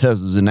breath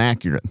test is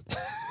inaccurate.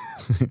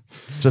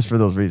 Just for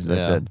those reasons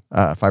I Yeah. said.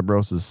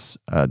 Fibrosis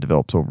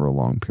develops over a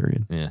long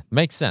period. Yeah.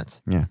 Makes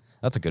sense. Yeah.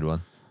 That's a good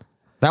one.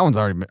 That one's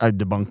already, I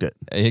debunked it.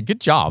 Hey, good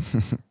job.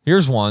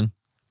 Here's one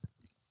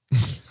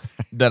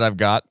that I've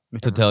got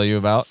to tell you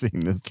about.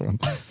 Seen this one.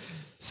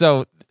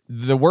 So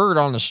the word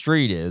on the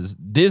street is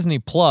Disney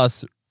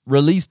Plus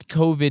released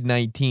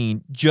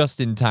COVID-19 just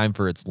in time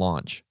for its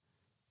launch.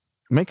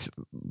 Makes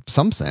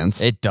some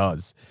sense. It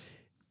does.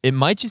 It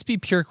might just be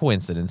pure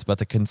coincidence, but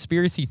the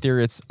conspiracy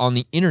theorists on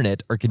the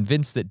internet are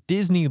convinced that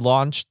Disney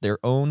launched their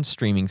own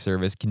streaming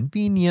service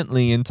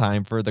conveniently in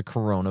time for the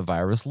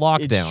coronavirus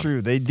lockdown. It's true.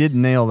 They did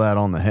nail that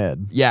on the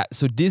head. Yeah,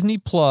 so Disney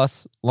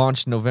Plus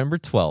launched November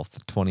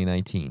 12th,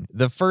 2019.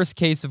 The first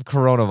case of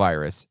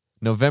coronavirus,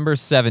 November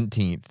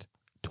 17th,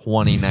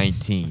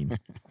 2019.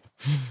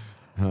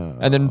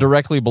 And then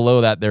directly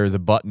below that, there is a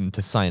button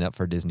to sign up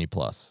for Disney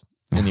Plus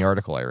in the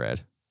article I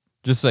read.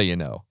 Just so you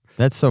know.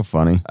 That's so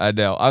funny. I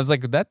know. I was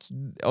like, that's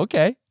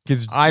okay.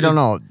 Because I don't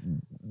know.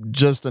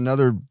 Just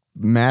another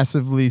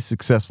massively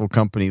successful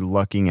company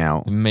lucking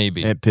out.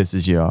 Maybe. It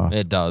pisses you off.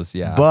 It does,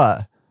 yeah.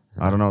 But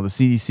I don't know. The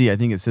CDC, I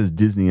think it says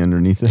Disney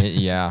underneath it.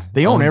 Yeah.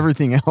 They own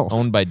everything else.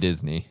 Owned by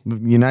Disney. The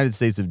United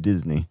States of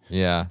Disney.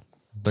 Yeah.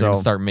 They're going to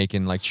So- start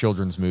making like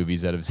children's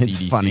movies out of It's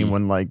CDC. funny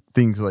when like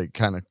things like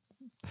kind of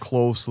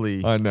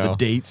closely. I know. The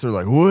dates are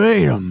like,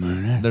 wait a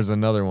minute. There's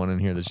another one in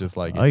here that's just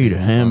like, I eat a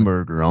it's fun.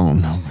 hamburger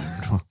on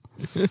November 12th.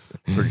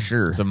 Pretty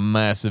sure. It's a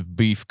massive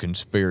beef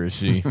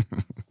conspiracy.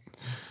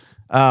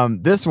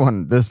 This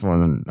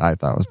one I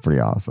thought was pretty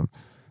awesome.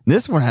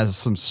 This one has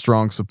some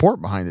strong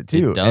support behind it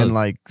too. It does. And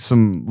like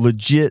some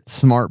legit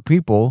smart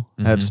people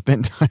have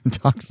spent time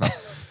talking about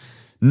it.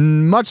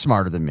 Much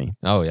smarter than me.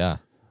 Oh yeah.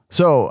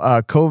 So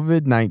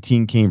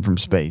COVID-19 came from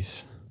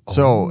space.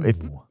 So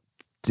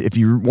if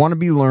you want to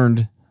be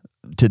learned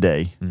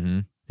today,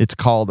 it's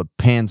called a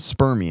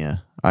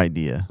panspermia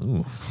idea.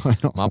 Ooh,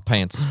 my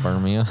pants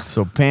spermia.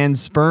 So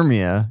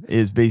panspermia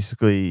is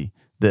basically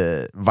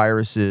the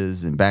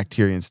viruses and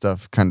bacteria and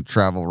stuff kind of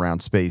travel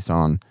around space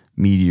on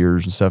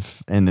meteors and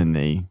stuff, and then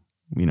they,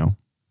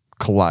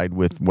 collide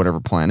with whatever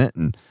planet,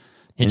 and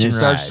it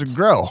starts to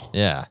grow.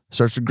 Yeah.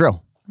 Starts to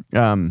grow.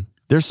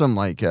 There's some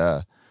like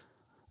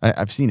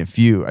I've seen a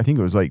few. I think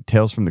it was like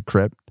Tales from the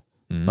Crypt.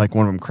 Like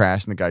one of them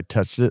crashed and the guy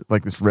touched it,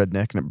 like this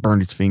redneck, and it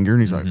burned his finger,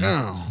 and he's like,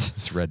 oh.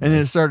 This redneck. And then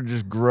it started to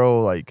just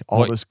grow like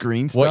all this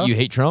green stuff. What, you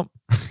hate Trump?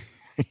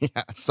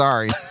 Yeah,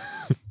 sorry.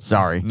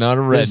 Not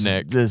a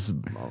redneck. This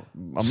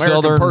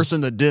American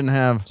person that didn't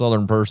have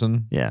Southern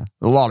person. a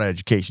lot of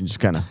education, just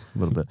kind of a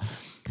little bit.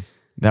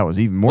 That was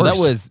even worse.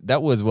 Well,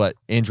 that was what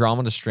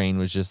Andromeda Strain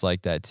was just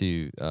like that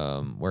too,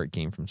 where it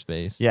came from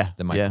space. Yeah,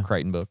 The Michael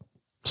Crichton book.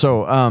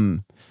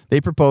 So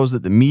they proposed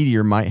that the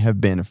meteor might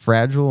have been a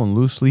fragile and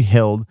loosely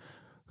held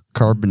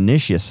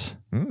carbonaceous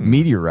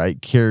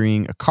meteorite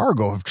carrying a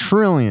cargo of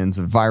trillions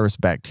of virus,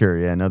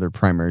 bacteria, and other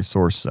primary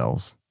source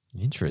cells.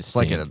 Interesting. It's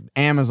like an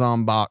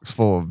Amazon box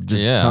full of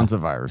just tons of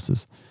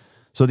viruses.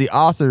 So the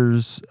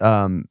authors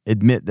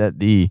admit that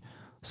the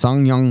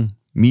Sangyang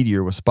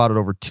meteor was spotted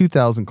over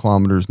 2,000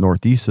 kilometers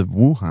northeast of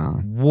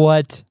Wuhan.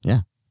 What?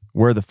 Yeah,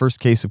 where the first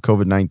case of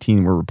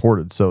COVID-19 were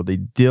reported. So they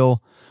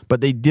deal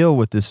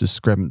with this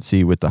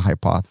discrepancy with the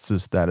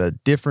hypothesis that a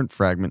different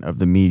fragment of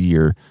the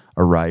meteor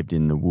arrived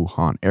in the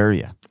Wuhan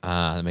area.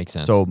 That makes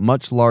sense. So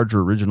much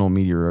larger original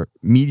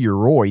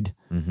meteoroid,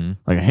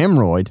 like a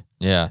hemorrhoid,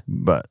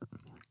 but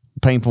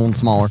painful and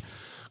smaller,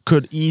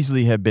 could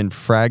easily have been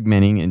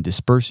fragmenting and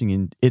dispersing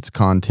in its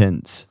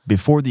contents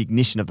before the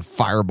ignition of the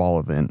fireball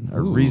event.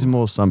 A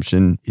reasonable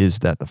assumption is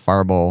that the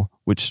fireball,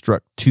 which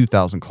struck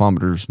 2,000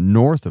 kilometers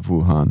north of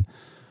Wuhan,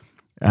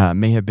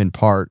 may have been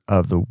part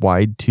of the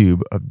wide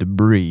tube of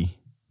debris,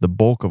 the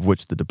bulk of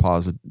which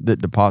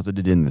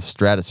deposited in the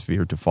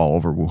stratosphere to fall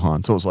over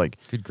Wuhan. So it was like,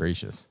 good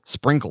gracious,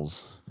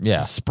 sprinkles. Yeah,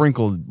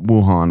 sprinkled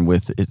Wuhan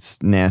with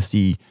its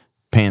nasty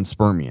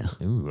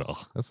panspermia. Ooh,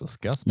 that's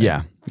disgusting.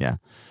 Yeah.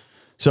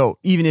 So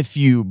even if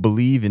you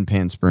believe in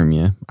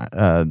panspermia,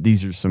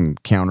 these are some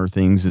counter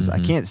things. I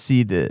can't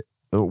see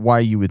why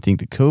you would think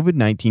that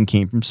COVID-19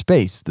 came from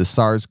space. The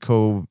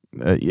SARS-CoV,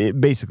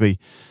 basically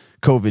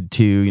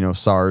COVID-2,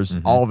 SARS,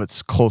 all of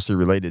it's closely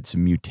related to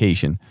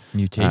mutation.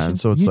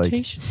 So it's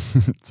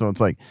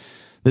like,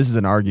 this is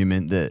an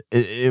argument that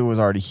it was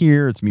already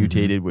here. It's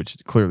mutated, which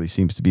clearly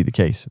seems to be the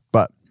case.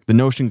 But the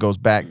notion goes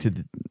back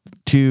to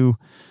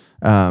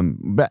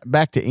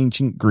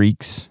ancient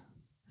Greeks,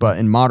 but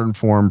in modern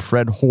form,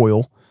 Fred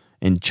Hoyle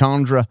and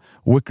Chandra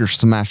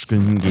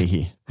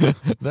Wickrmasinghe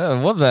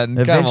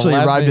eventually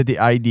arrived at the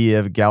idea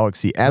of a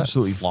galaxy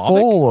absolutely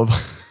full of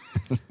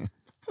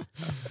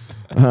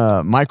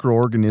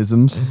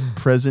microorganisms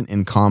present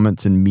in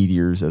comets and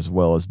meteors, as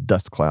well as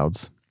dust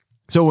clouds.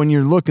 So when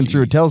you're looking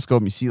through a telescope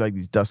and you see like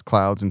these dust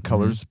clouds and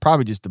colors, it's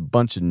probably just a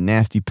bunch of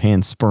nasty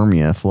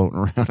panspermia floating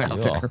around out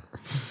there.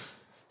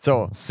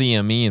 So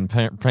CME and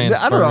panspermia.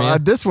 I don't know.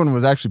 This one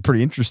was actually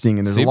pretty interesting,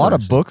 and there's a lot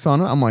of books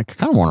on it. I'm like, I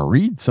kind of want to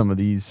read some of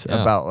these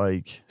about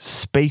like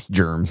space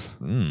germs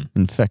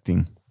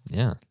infecting.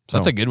 Yeah,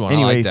 that's a good one.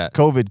 Anyways, I like that.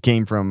 COVID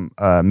came from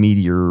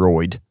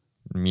meteoroid.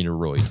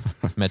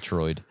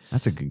 Metroid.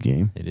 That's a good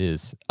game. It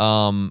is.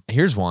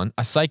 Here's one.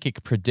 A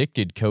psychic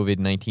predicted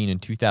COVID-19 in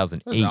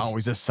 2008. There's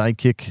always a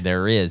psychic.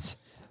 There is.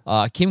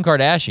 Kim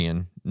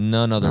Kardashian,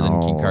 none other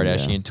than Kim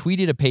Kardashian,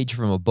 tweeted a page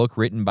from a book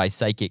written by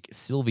psychic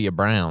Sylvia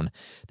Brown.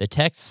 The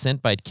text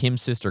sent by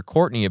Kim's sister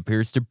Courtney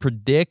appears to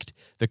predict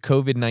the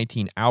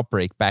COVID-19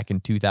 outbreak back in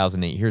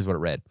 2008. Here's what it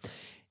read.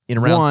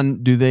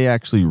 Do they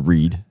actually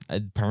read?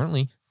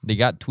 Apparently. They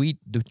got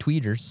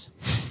tweeters.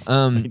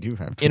 They do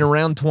have tweeters. In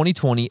around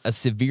 2020, a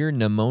severe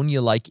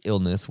pneumonia-like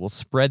illness will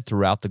spread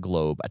throughout the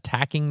globe,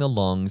 attacking the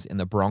lungs and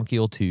the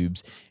bronchial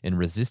tubes and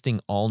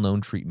resisting all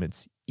known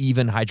treatments,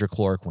 even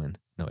hydrochloroquine.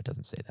 No, it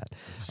doesn't say that.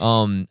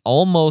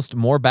 Almost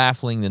more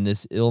baffling than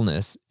this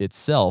illness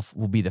itself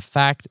will be the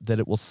fact that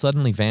it will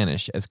suddenly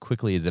vanish as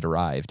quickly as it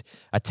arrived,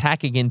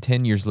 attack again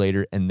 10 years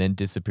later, and then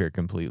disappear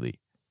completely.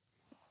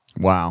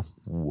 Wow.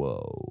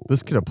 Whoa.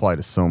 This could apply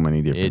to so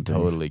many different things. It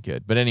totally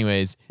could. But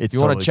anyways, if you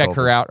totally want to check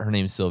her out, her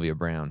name's Sylvia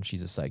Brown.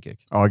 She's a psychic.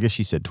 Oh, I guess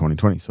she said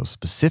 2020, so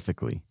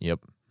specifically. Yep.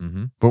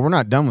 Mm-hmm. But we're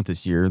not done with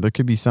this year. There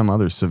could be some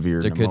other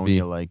severe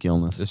pneumonia-like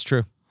illness. That's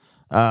true.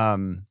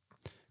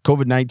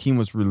 COVID-19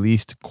 was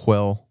released to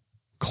quell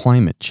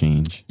climate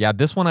change. Yeah,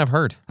 this one I've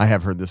heard. I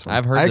have heard this one.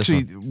 I've heard this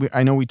one.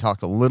 I know we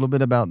talked a little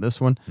bit about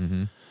this one.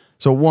 Mm-hmm.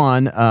 So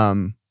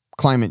one,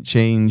 climate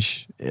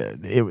change,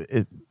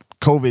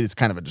 COVID is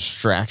kind of a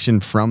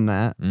distraction from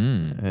that.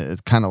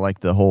 It's kind of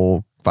like the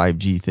whole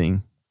 5G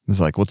thing.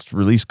 It's like, let's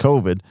release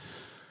COVID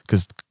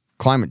because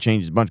climate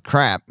change is a bunch of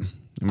crap,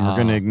 and we're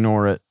going to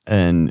ignore it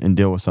and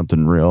deal with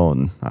something real.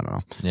 And I don't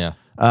know. Yeah.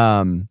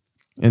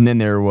 And then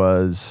there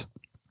was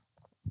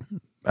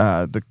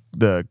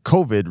the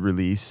COVID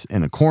release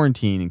and the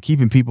quarantine and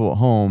keeping people at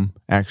home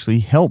actually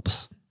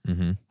helps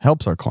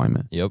our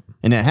climate. Yep.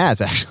 And it has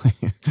actually.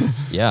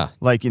 Yeah.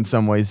 Like in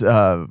some ways,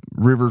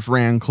 rivers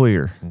ran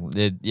clear.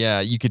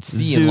 You could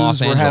see Zoos in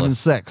Los Angeles. were having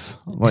sex,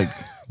 like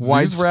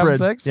Zoos were having widespread.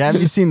 sex? Yeah,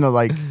 have you seen the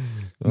like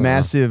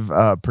massive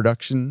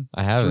production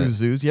I haven't. through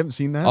zoos? You haven't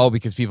seen that? Oh,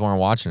 because people aren't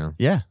watching them.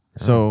 yeah.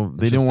 So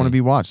they didn't want to interesting.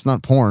 be watched. It's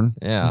not porn.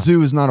 Yeah. The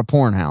zoo is not a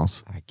porn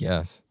house. I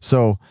guess.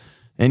 So,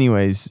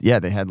 anyways, yeah,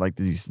 they had like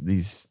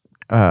these.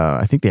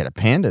 I think they had a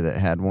panda that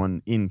had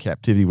one in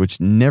captivity, which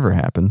never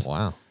happens.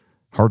 Wow.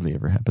 Hardly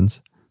ever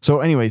happens. So,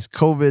 anyways,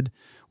 COVID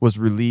was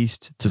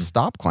released to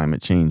stop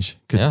climate change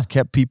because Yeah. it's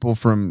kept people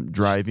from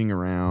driving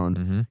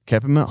around,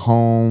 kept them at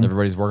home.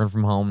 Everybody's working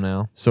from home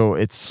now. So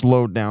it's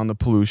slowed down the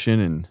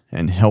pollution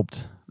and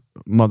helped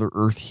Mother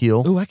Earth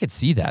heal. Ooh, I could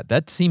see that.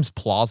 That seems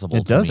plausible.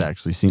 It to does me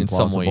actually seem in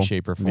plausible. some way,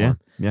 shape, or form. Yeah,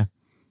 yeah.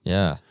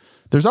 Yeah.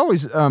 There's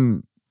always,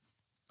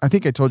 I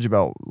think I told you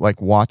about like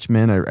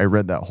Watchmen. I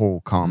read that whole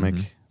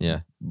comic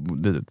Yeah.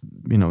 that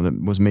that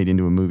was made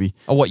into a movie.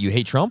 Oh, what? You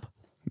hate Trump?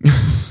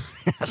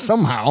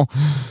 Somehow,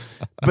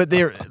 but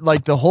they're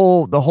like the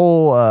whole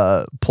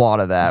plot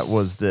of that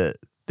was that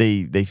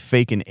they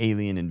fake an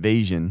alien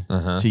invasion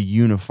to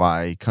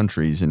unify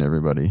countries and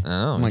everybody.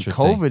 Oh, I'm like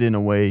interesting. COVID in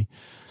a way.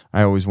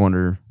 I always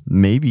wonder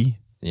maybe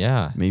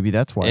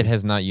that's why It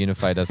has not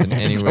unified us in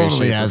any way,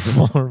 totally shape,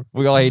 hasn't. or form.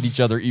 We all hate each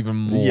other even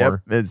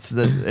more. Yep,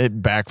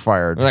 it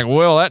backfired. We're like,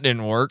 well, that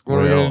didn't work. What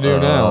are we going to do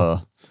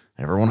now?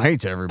 Everyone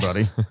hates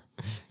everybody.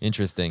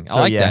 Interesting. I So,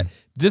 like yeah. that.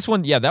 This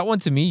one, that one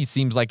to me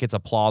seems like it's a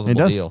plausible It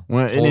does. deal.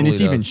 Well, and Totally it's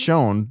even does.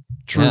 shown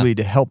truly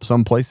to help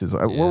some places.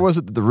 Where was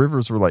it that the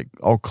rivers were like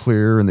all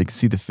clear and they could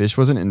see the fish?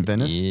 Wasn't it in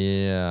Venice?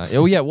 Yeah.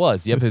 Oh, yeah, it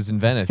was. Yep, it was in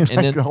Venice. And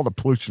Like, then, all the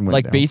pollution went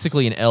like, down.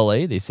 basically in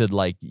LA, they said,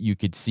 like, you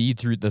could see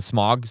through the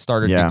smog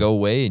started to go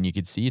away and you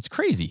could see. It's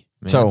crazy.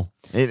 Man. So,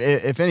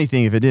 if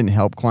anything, if it didn't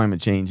help climate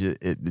change,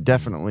 it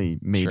definitely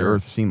made Sure.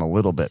 Earth seem a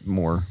little bit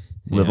more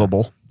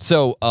livable.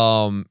 So,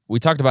 we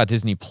talked about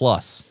Disney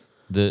Plus,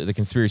 the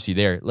conspiracy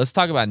there. Let's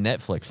talk about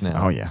Netflix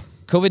now. Oh yeah.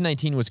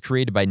 COVID-19 was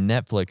created by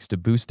Netflix to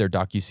boost their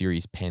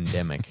docuseries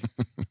Pandemic.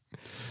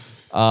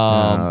 They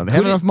have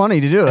enough money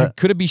to do it.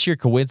 Could it be sheer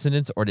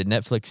coincidence, or did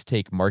Netflix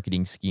take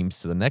marketing schemes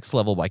to the next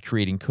level by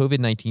creating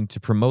COVID-19 to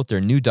promote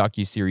their new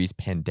docuseries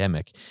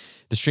Pandemic?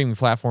 The streaming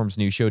platform's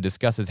new show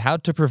discusses how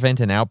to prevent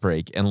an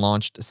outbreak and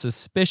launched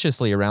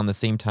suspiciously around the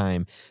same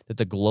time that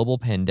the global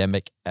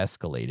pandemic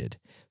escalated.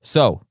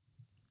 So,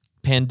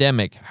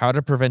 Pandemic, How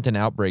to Prevent an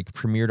Outbreak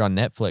premiered on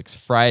Netflix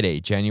Friday,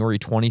 January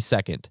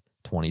 22nd,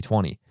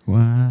 2020.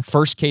 What?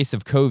 First case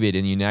of COVID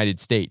in the United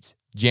States,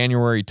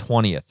 January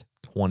 20th,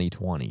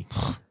 2020.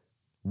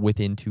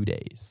 Within 2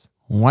 days.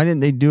 Why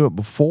didn't they do it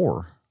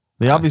before?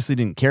 They obviously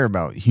didn't care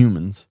about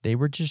humans. They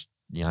were just,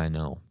 I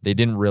know. They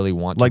didn't really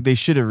want to. Like they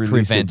should have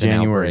released it prevent an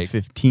January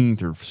outbreak.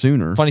 15th or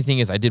sooner. Funny thing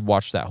is, I did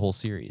watch that whole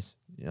series.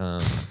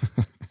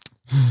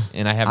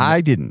 And I haven't. I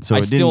didn't, so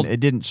I it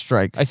didn't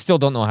strike. I still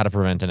don't know how to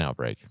prevent an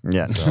outbreak.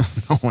 Yeah,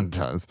 no one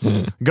does.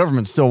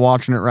 Government's still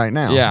watching it right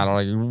now. Yeah,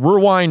 like,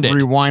 rewind it.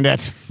 Rewind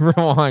it.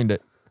 Rewind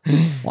it.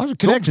 Why's the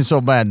connection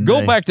so bad today?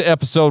 Go back to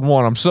episode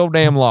 1. I'm so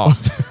damn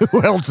lost.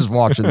 Who else is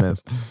watching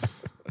this?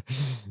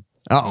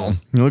 Uh-oh.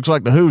 It looks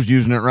like the Who's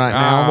using it right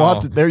now. Oh.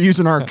 They're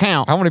using our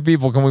account. How many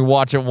people can we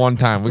watch at one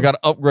time? We got to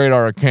upgrade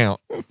our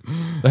account.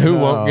 The Who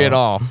won't get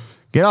off.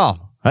 Get off.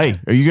 Hey,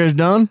 are you guys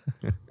done?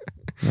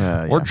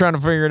 We're trying to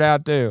figure it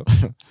out too.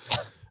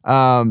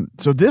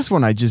 So this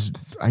one I just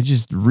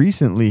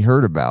recently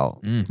heard about.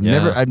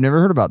 yeah. I've never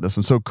heard about this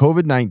one. So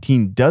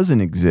COVID-19 doesn't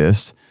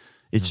exist.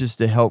 It's just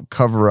to help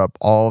cover up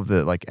all of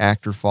the like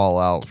actor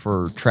fallout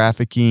for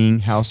trafficking,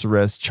 house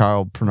arrest,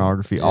 child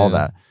pornography, all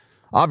that.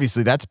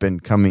 Obviously that's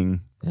been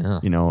coming. Yeah.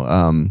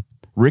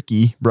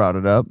 Ricky brought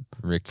it up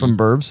Ricky. from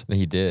Burbs.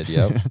 He did.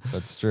 Yep.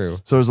 That's true.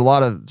 So there's a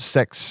lot of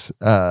sex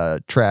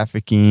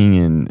trafficking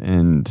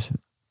and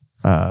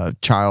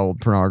child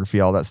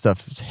pornography, all that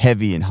stuff is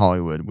heavy in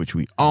Hollywood, which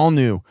we all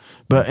knew.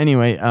 But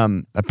anyway,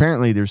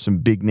 apparently there's some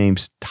big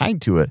names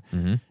tied to it.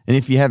 Mm-hmm. And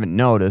if you haven't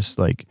noticed,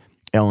 like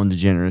Ellen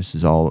DeGeneres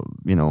is all,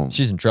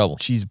 She's in trouble.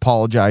 she's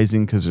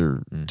apologizing because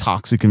her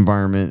toxic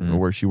environment or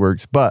where she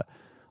works. But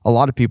a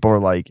lot of people are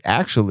like,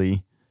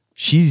 actually,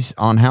 she's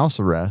on house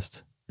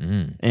arrest.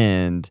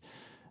 And,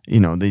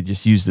 they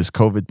just use this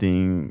COVID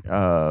thing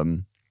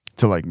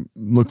to like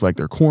look like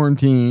they're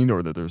quarantined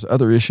or that there's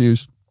other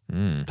issues.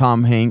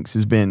 Tom Hanks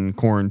has been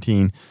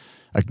quarantined.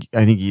 I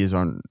think he is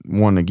on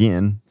one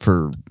again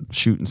for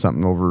shooting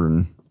something over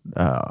in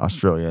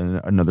Australia,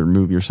 another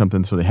movie or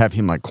something. So they have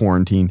him like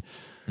quarantined.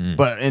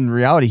 But in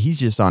reality, he's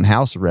just on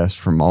house arrest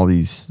from all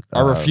these.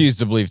 I refuse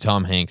to believe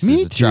Tom Hanks Me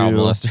is a child too.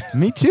 molester.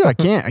 Me too. I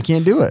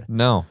can't do it.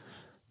 No.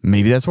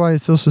 Maybe that's why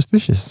it's so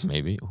suspicious.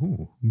 Maybe.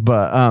 Ooh.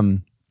 But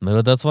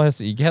Maybe that's why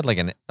you had like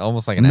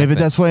almost like an Maybe accent.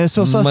 that's why it's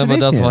so suspicious. Maybe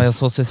that's why it's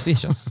so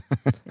suspicious.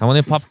 How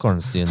many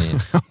popcorns do you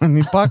need? How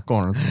many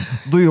popcorns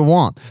do you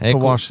want Hey, to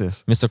cool. watch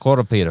this? Mr.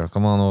 Quarter Peter,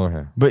 come on over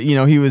here. But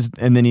he was,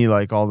 and then he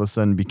like all of a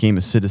sudden became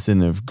a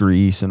citizen of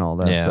Greece and all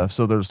that Yeah. stuff.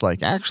 So there's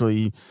like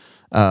actually,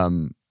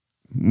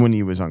 when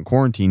he was on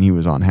quarantine, he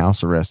was on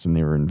house arrest, and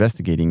they were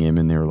investigating him,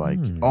 and they were like,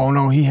 "Oh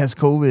no, he has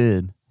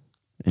COVID,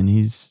 and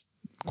he's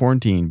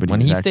quarantined." But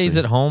When he stays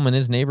actually- at home in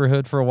his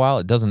neighborhood for a while,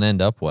 it doesn't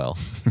end up well.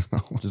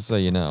 Just so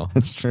you know.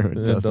 that's true.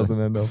 It doesn't.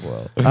 end up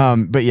well.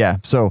 But yeah,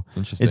 so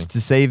Interesting. it's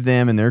to save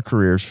them and their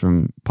careers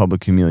from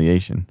public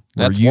humiliation.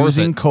 That's We're worth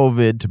using it.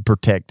 COVID to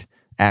protect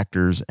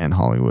actors and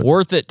Hollywood.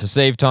 Worth it to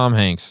save Tom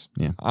Hanks.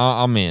 Yeah.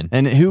 I'm in.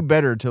 And who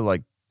better to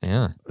like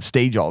Yeah,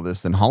 stage all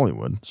this than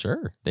Hollywood?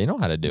 sure. They know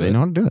how to do it. They know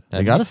how to do it. They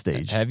Have got you- a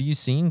stage. Have you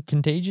seen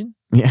Contagion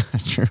Yeah,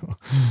 true.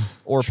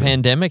 or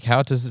Pandemic?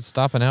 How does it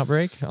stop an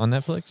outbreak on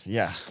Netflix?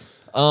 Yeah.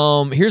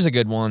 Here's a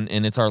good one,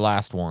 and it's our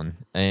last one,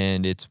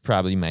 and it's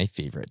probably my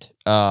favorite.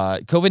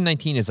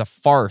 COVID-19 is a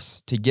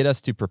farce to get us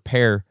to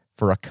prepare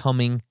for a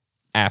coming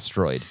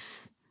asteroid.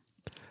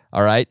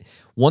 All right.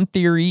 One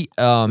theory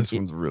This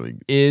one's really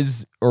good.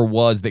 is or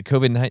was that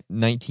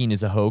COVID-19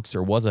 is a hoax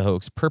or was a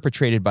hoax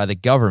perpetrated by the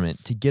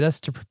government to get us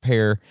to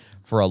prepare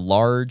for a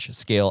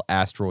large-scale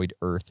asteroid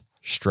Earth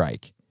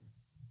strike.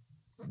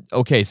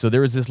 Okay, so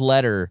there was this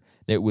letter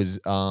that was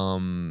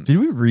Did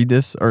we read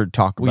this or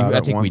talk about it I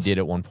think we once? did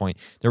at one point.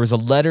 There was a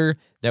letter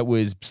that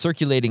was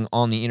circulating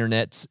on the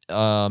internet,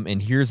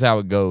 and here's how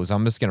it goes.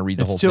 I'm just going to read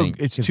the whole thing.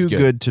 It's 'cause too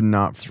good to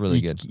not. It's really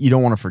you, good. You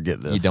don't want to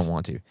forget this. You don't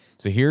want to.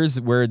 So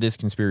here's where this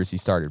conspiracy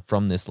started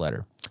from this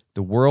letter.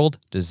 The world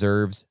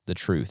deserves the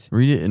truth.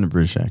 Read it in a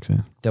British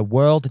accent. The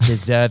world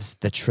deserves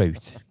the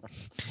truth.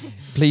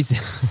 Please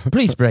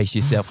brace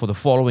yourself for the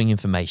following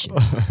information.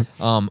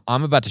 I'm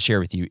about to share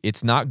with you.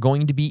 It's not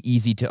going to be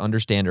easy to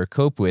understand or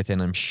cope with,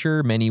 and I'm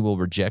sure many will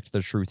reject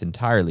the truth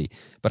entirely.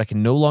 But I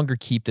can no longer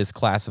keep this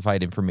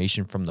classified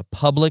information from the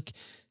public,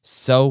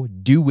 so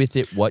do with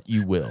it what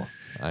you will.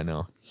 I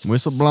know.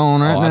 Whistle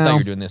blowing right I now. thought you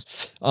were doing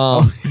this.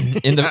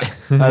 In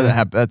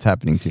the That's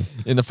happening too.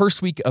 In the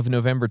first week of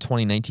November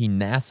 2019,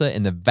 NASA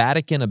and the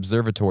Vatican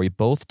Observatory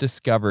both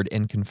discovered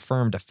and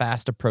confirmed a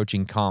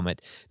fast-approaching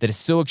comet that is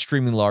so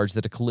extremely large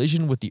that a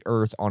collision with the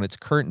Earth on its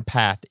current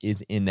path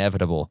is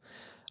inevitable.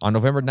 On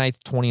November 9th,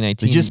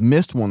 2019... They just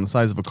missed one the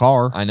size of a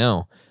car. I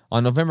know.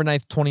 On November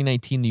 9th,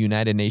 2019, the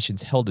United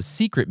Nations held a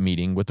secret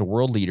meeting with the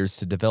world leaders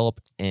to develop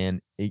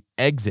an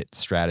exit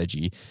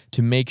strategy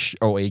to make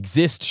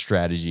exist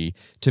strategy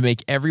to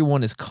make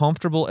everyone as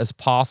comfortable as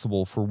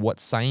possible for what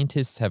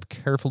scientists have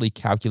carefully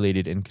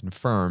calculated and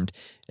confirmed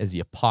as the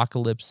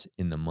apocalypse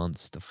in the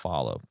months to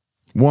follow.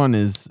 One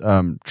is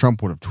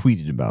Trump would have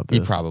tweeted about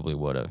this. He probably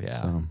would have,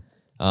 yeah.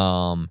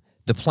 So,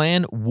 The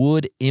plan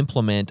would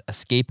implement a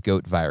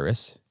scapegoat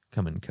virus,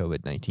 coming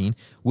COVID-19,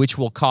 which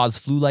will cause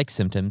flu-like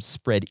symptoms,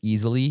 spread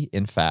easily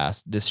and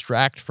fast,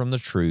 distract from the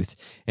truth,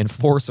 and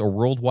force a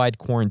worldwide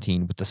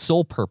quarantine with the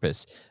sole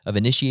purpose of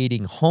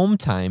initiating home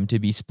time to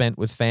be spent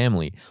with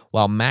family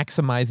while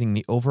maximizing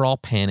the overall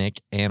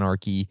panic,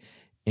 anarchy,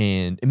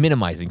 and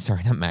minimizing,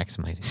 not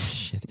maximizing,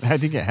 shit. I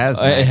think it has.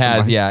 It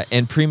has, maximized. yeah,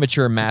 and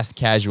premature mass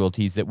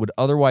casualties that would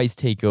otherwise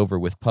take over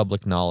with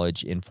public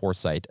knowledge and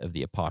foresight of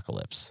the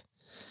apocalypse.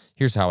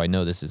 Here's how I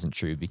know this isn't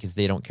true, because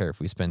they don't care if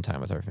we spend time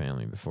with our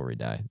family before we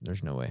die.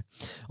 There's no way.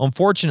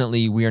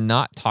 Unfortunately, we are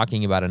not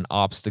talking about an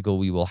obstacle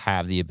we will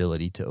have the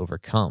ability to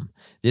overcome.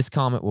 This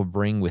comet will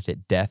bring with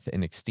it death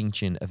and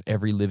extinction of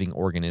every living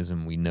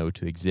organism we know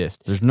to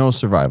exist. There's no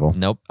survival.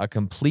 Nope, a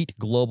complete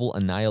global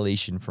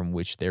annihilation from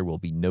which there will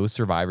be no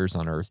survivors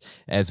on Earth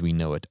as we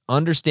know it.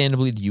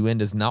 Understandably, the UN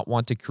does not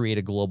want to create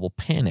a global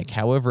panic.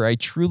 However, I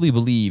truly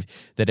believe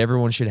that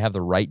everyone should have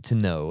the right to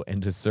know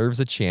and deserves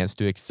a chance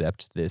to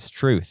accept this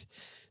truth.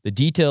 The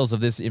details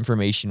of this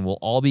information will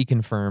all be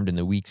confirmed in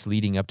the weeks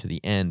leading up to the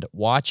end.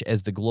 Watch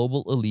as the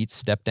global elites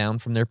step down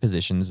from their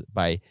positions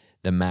by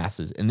the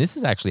masses. And this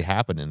has actually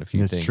happened in a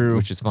few It's things, true.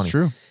 which is funny. It's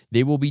true.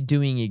 They will be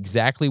doing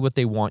exactly what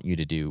they want you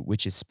to do,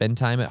 which is spend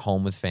time at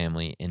home with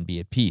family and be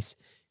at peace.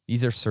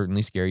 These are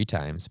certainly scary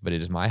times, but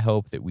it is my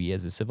hope that we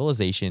as a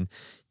civilization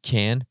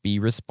can be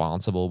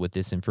responsible with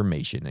this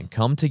information and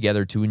come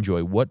together to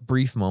enjoy what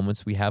brief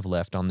moments we have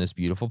left on this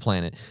beautiful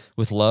planet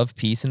with love,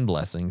 peace, and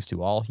blessings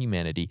to all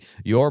humanity.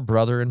 Your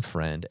brother and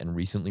friend and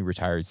recently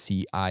retired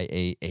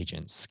CIA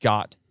agent,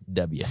 Scott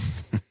W.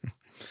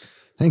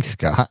 Thanks,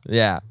 Scott.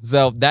 Yeah,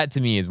 so that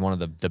to me is one of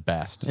the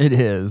best, It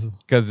is.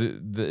 because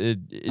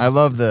I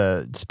love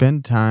the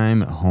spend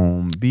time at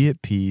home, be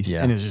at peace,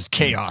 Yeah. and it's just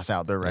chaos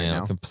out there right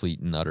now.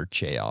 complete and utter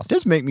chaos. It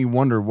does make me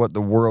wonder what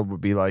the world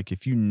would be like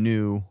if you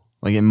knew,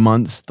 like in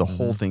months, the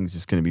whole thing's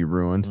just going to be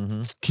ruined.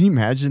 Can you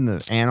imagine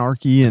the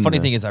anarchy and Funny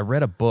thing is, I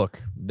read a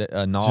book,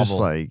 a novel, just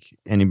like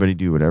anybody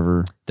do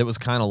whatever? that was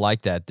kind of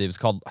like that. It was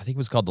called, I think it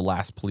was called The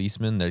Last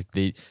Policeman.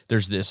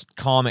 There's this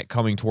comet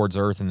coming towards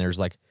Earth, and there's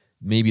like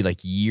maybe like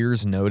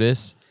years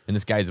notice. and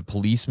this guy's a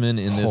policeman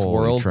in this Holy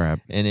world, crap.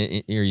 and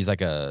or he's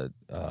like a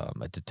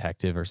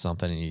detective or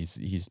something, and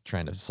he's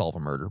trying to solve a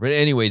murder. But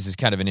anyways, it's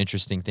kind of an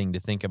interesting thing to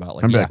think about.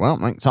 Like, I'm like, well,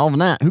 like solving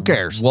that. Who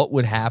cares? what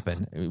would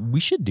happen? We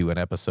should do an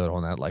episode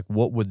on that. Like,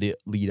 what would the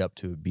lead up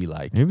to it be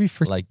like? It'd be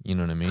freaking like, you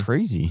know what I mean?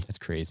 crazy. It's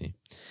crazy.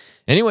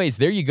 Anyways,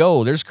 there you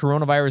go. There's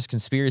coronavirus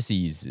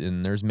conspiracies,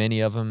 and there's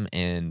many of them.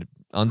 And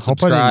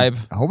unsubscribe.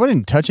 I hope I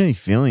didn't touch any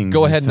feelings.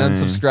 Go this ahead and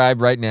time.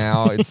 unsubscribe right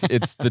now.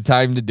 It's the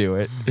time to do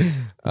it.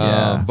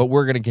 Yeah. But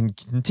we're going to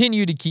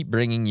continue to keep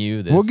bringing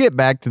you this. We'll get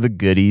back to the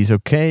goodies,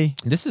 okay?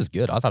 This is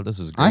good. I thought this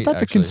was great. I thought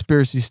the actually.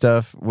 conspiracy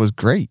stuff was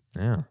great.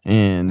 Yeah.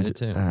 And I did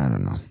too. I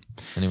don't know.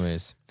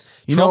 Anyways,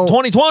 You Trump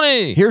know,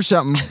 2020. Here's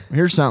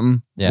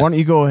something. Yeah. Why don't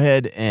you go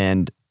ahead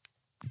and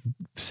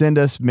send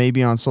us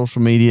maybe on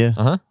social media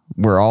Uh-huh.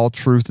 where all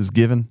truth is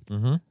given?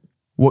 Mm-hmm.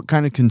 What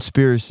kind of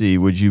conspiracy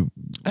would you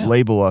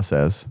label us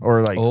as?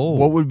 Or like, Oh.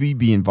 what would we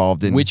be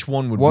involved in? Which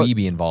one would What- we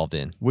be involved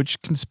in?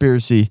 Which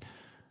conspiracy?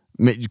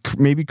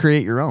 Maybe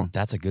create your own.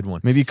 That's a good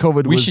one. Maybe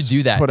COVID We was should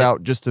do that. put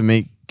out just to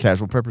make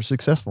casual preppers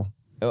successful.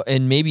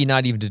 And maybe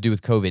not even to do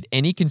with COVID.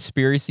 Any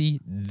conspiracy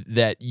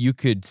that you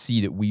could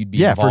see that we'd be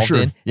Yeah, for involved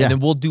sure. in. Yeah. And then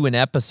we'll do an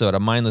episode, a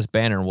mindless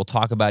banner, and we'll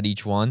talk about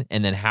each one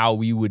and then how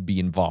we would be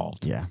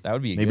involved. Yeah. That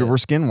would be Maybe good. we're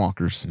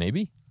skinwalkers.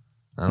 Maybe.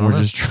 I And don't we're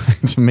know. just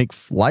trying to make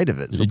light of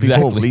it so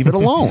Exactly. people leave it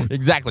alone.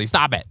 Exactly.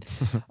 Stop it.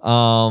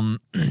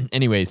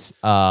 Anyways,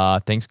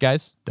 thanks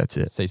guys. That's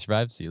it. Stay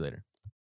survive. See you later.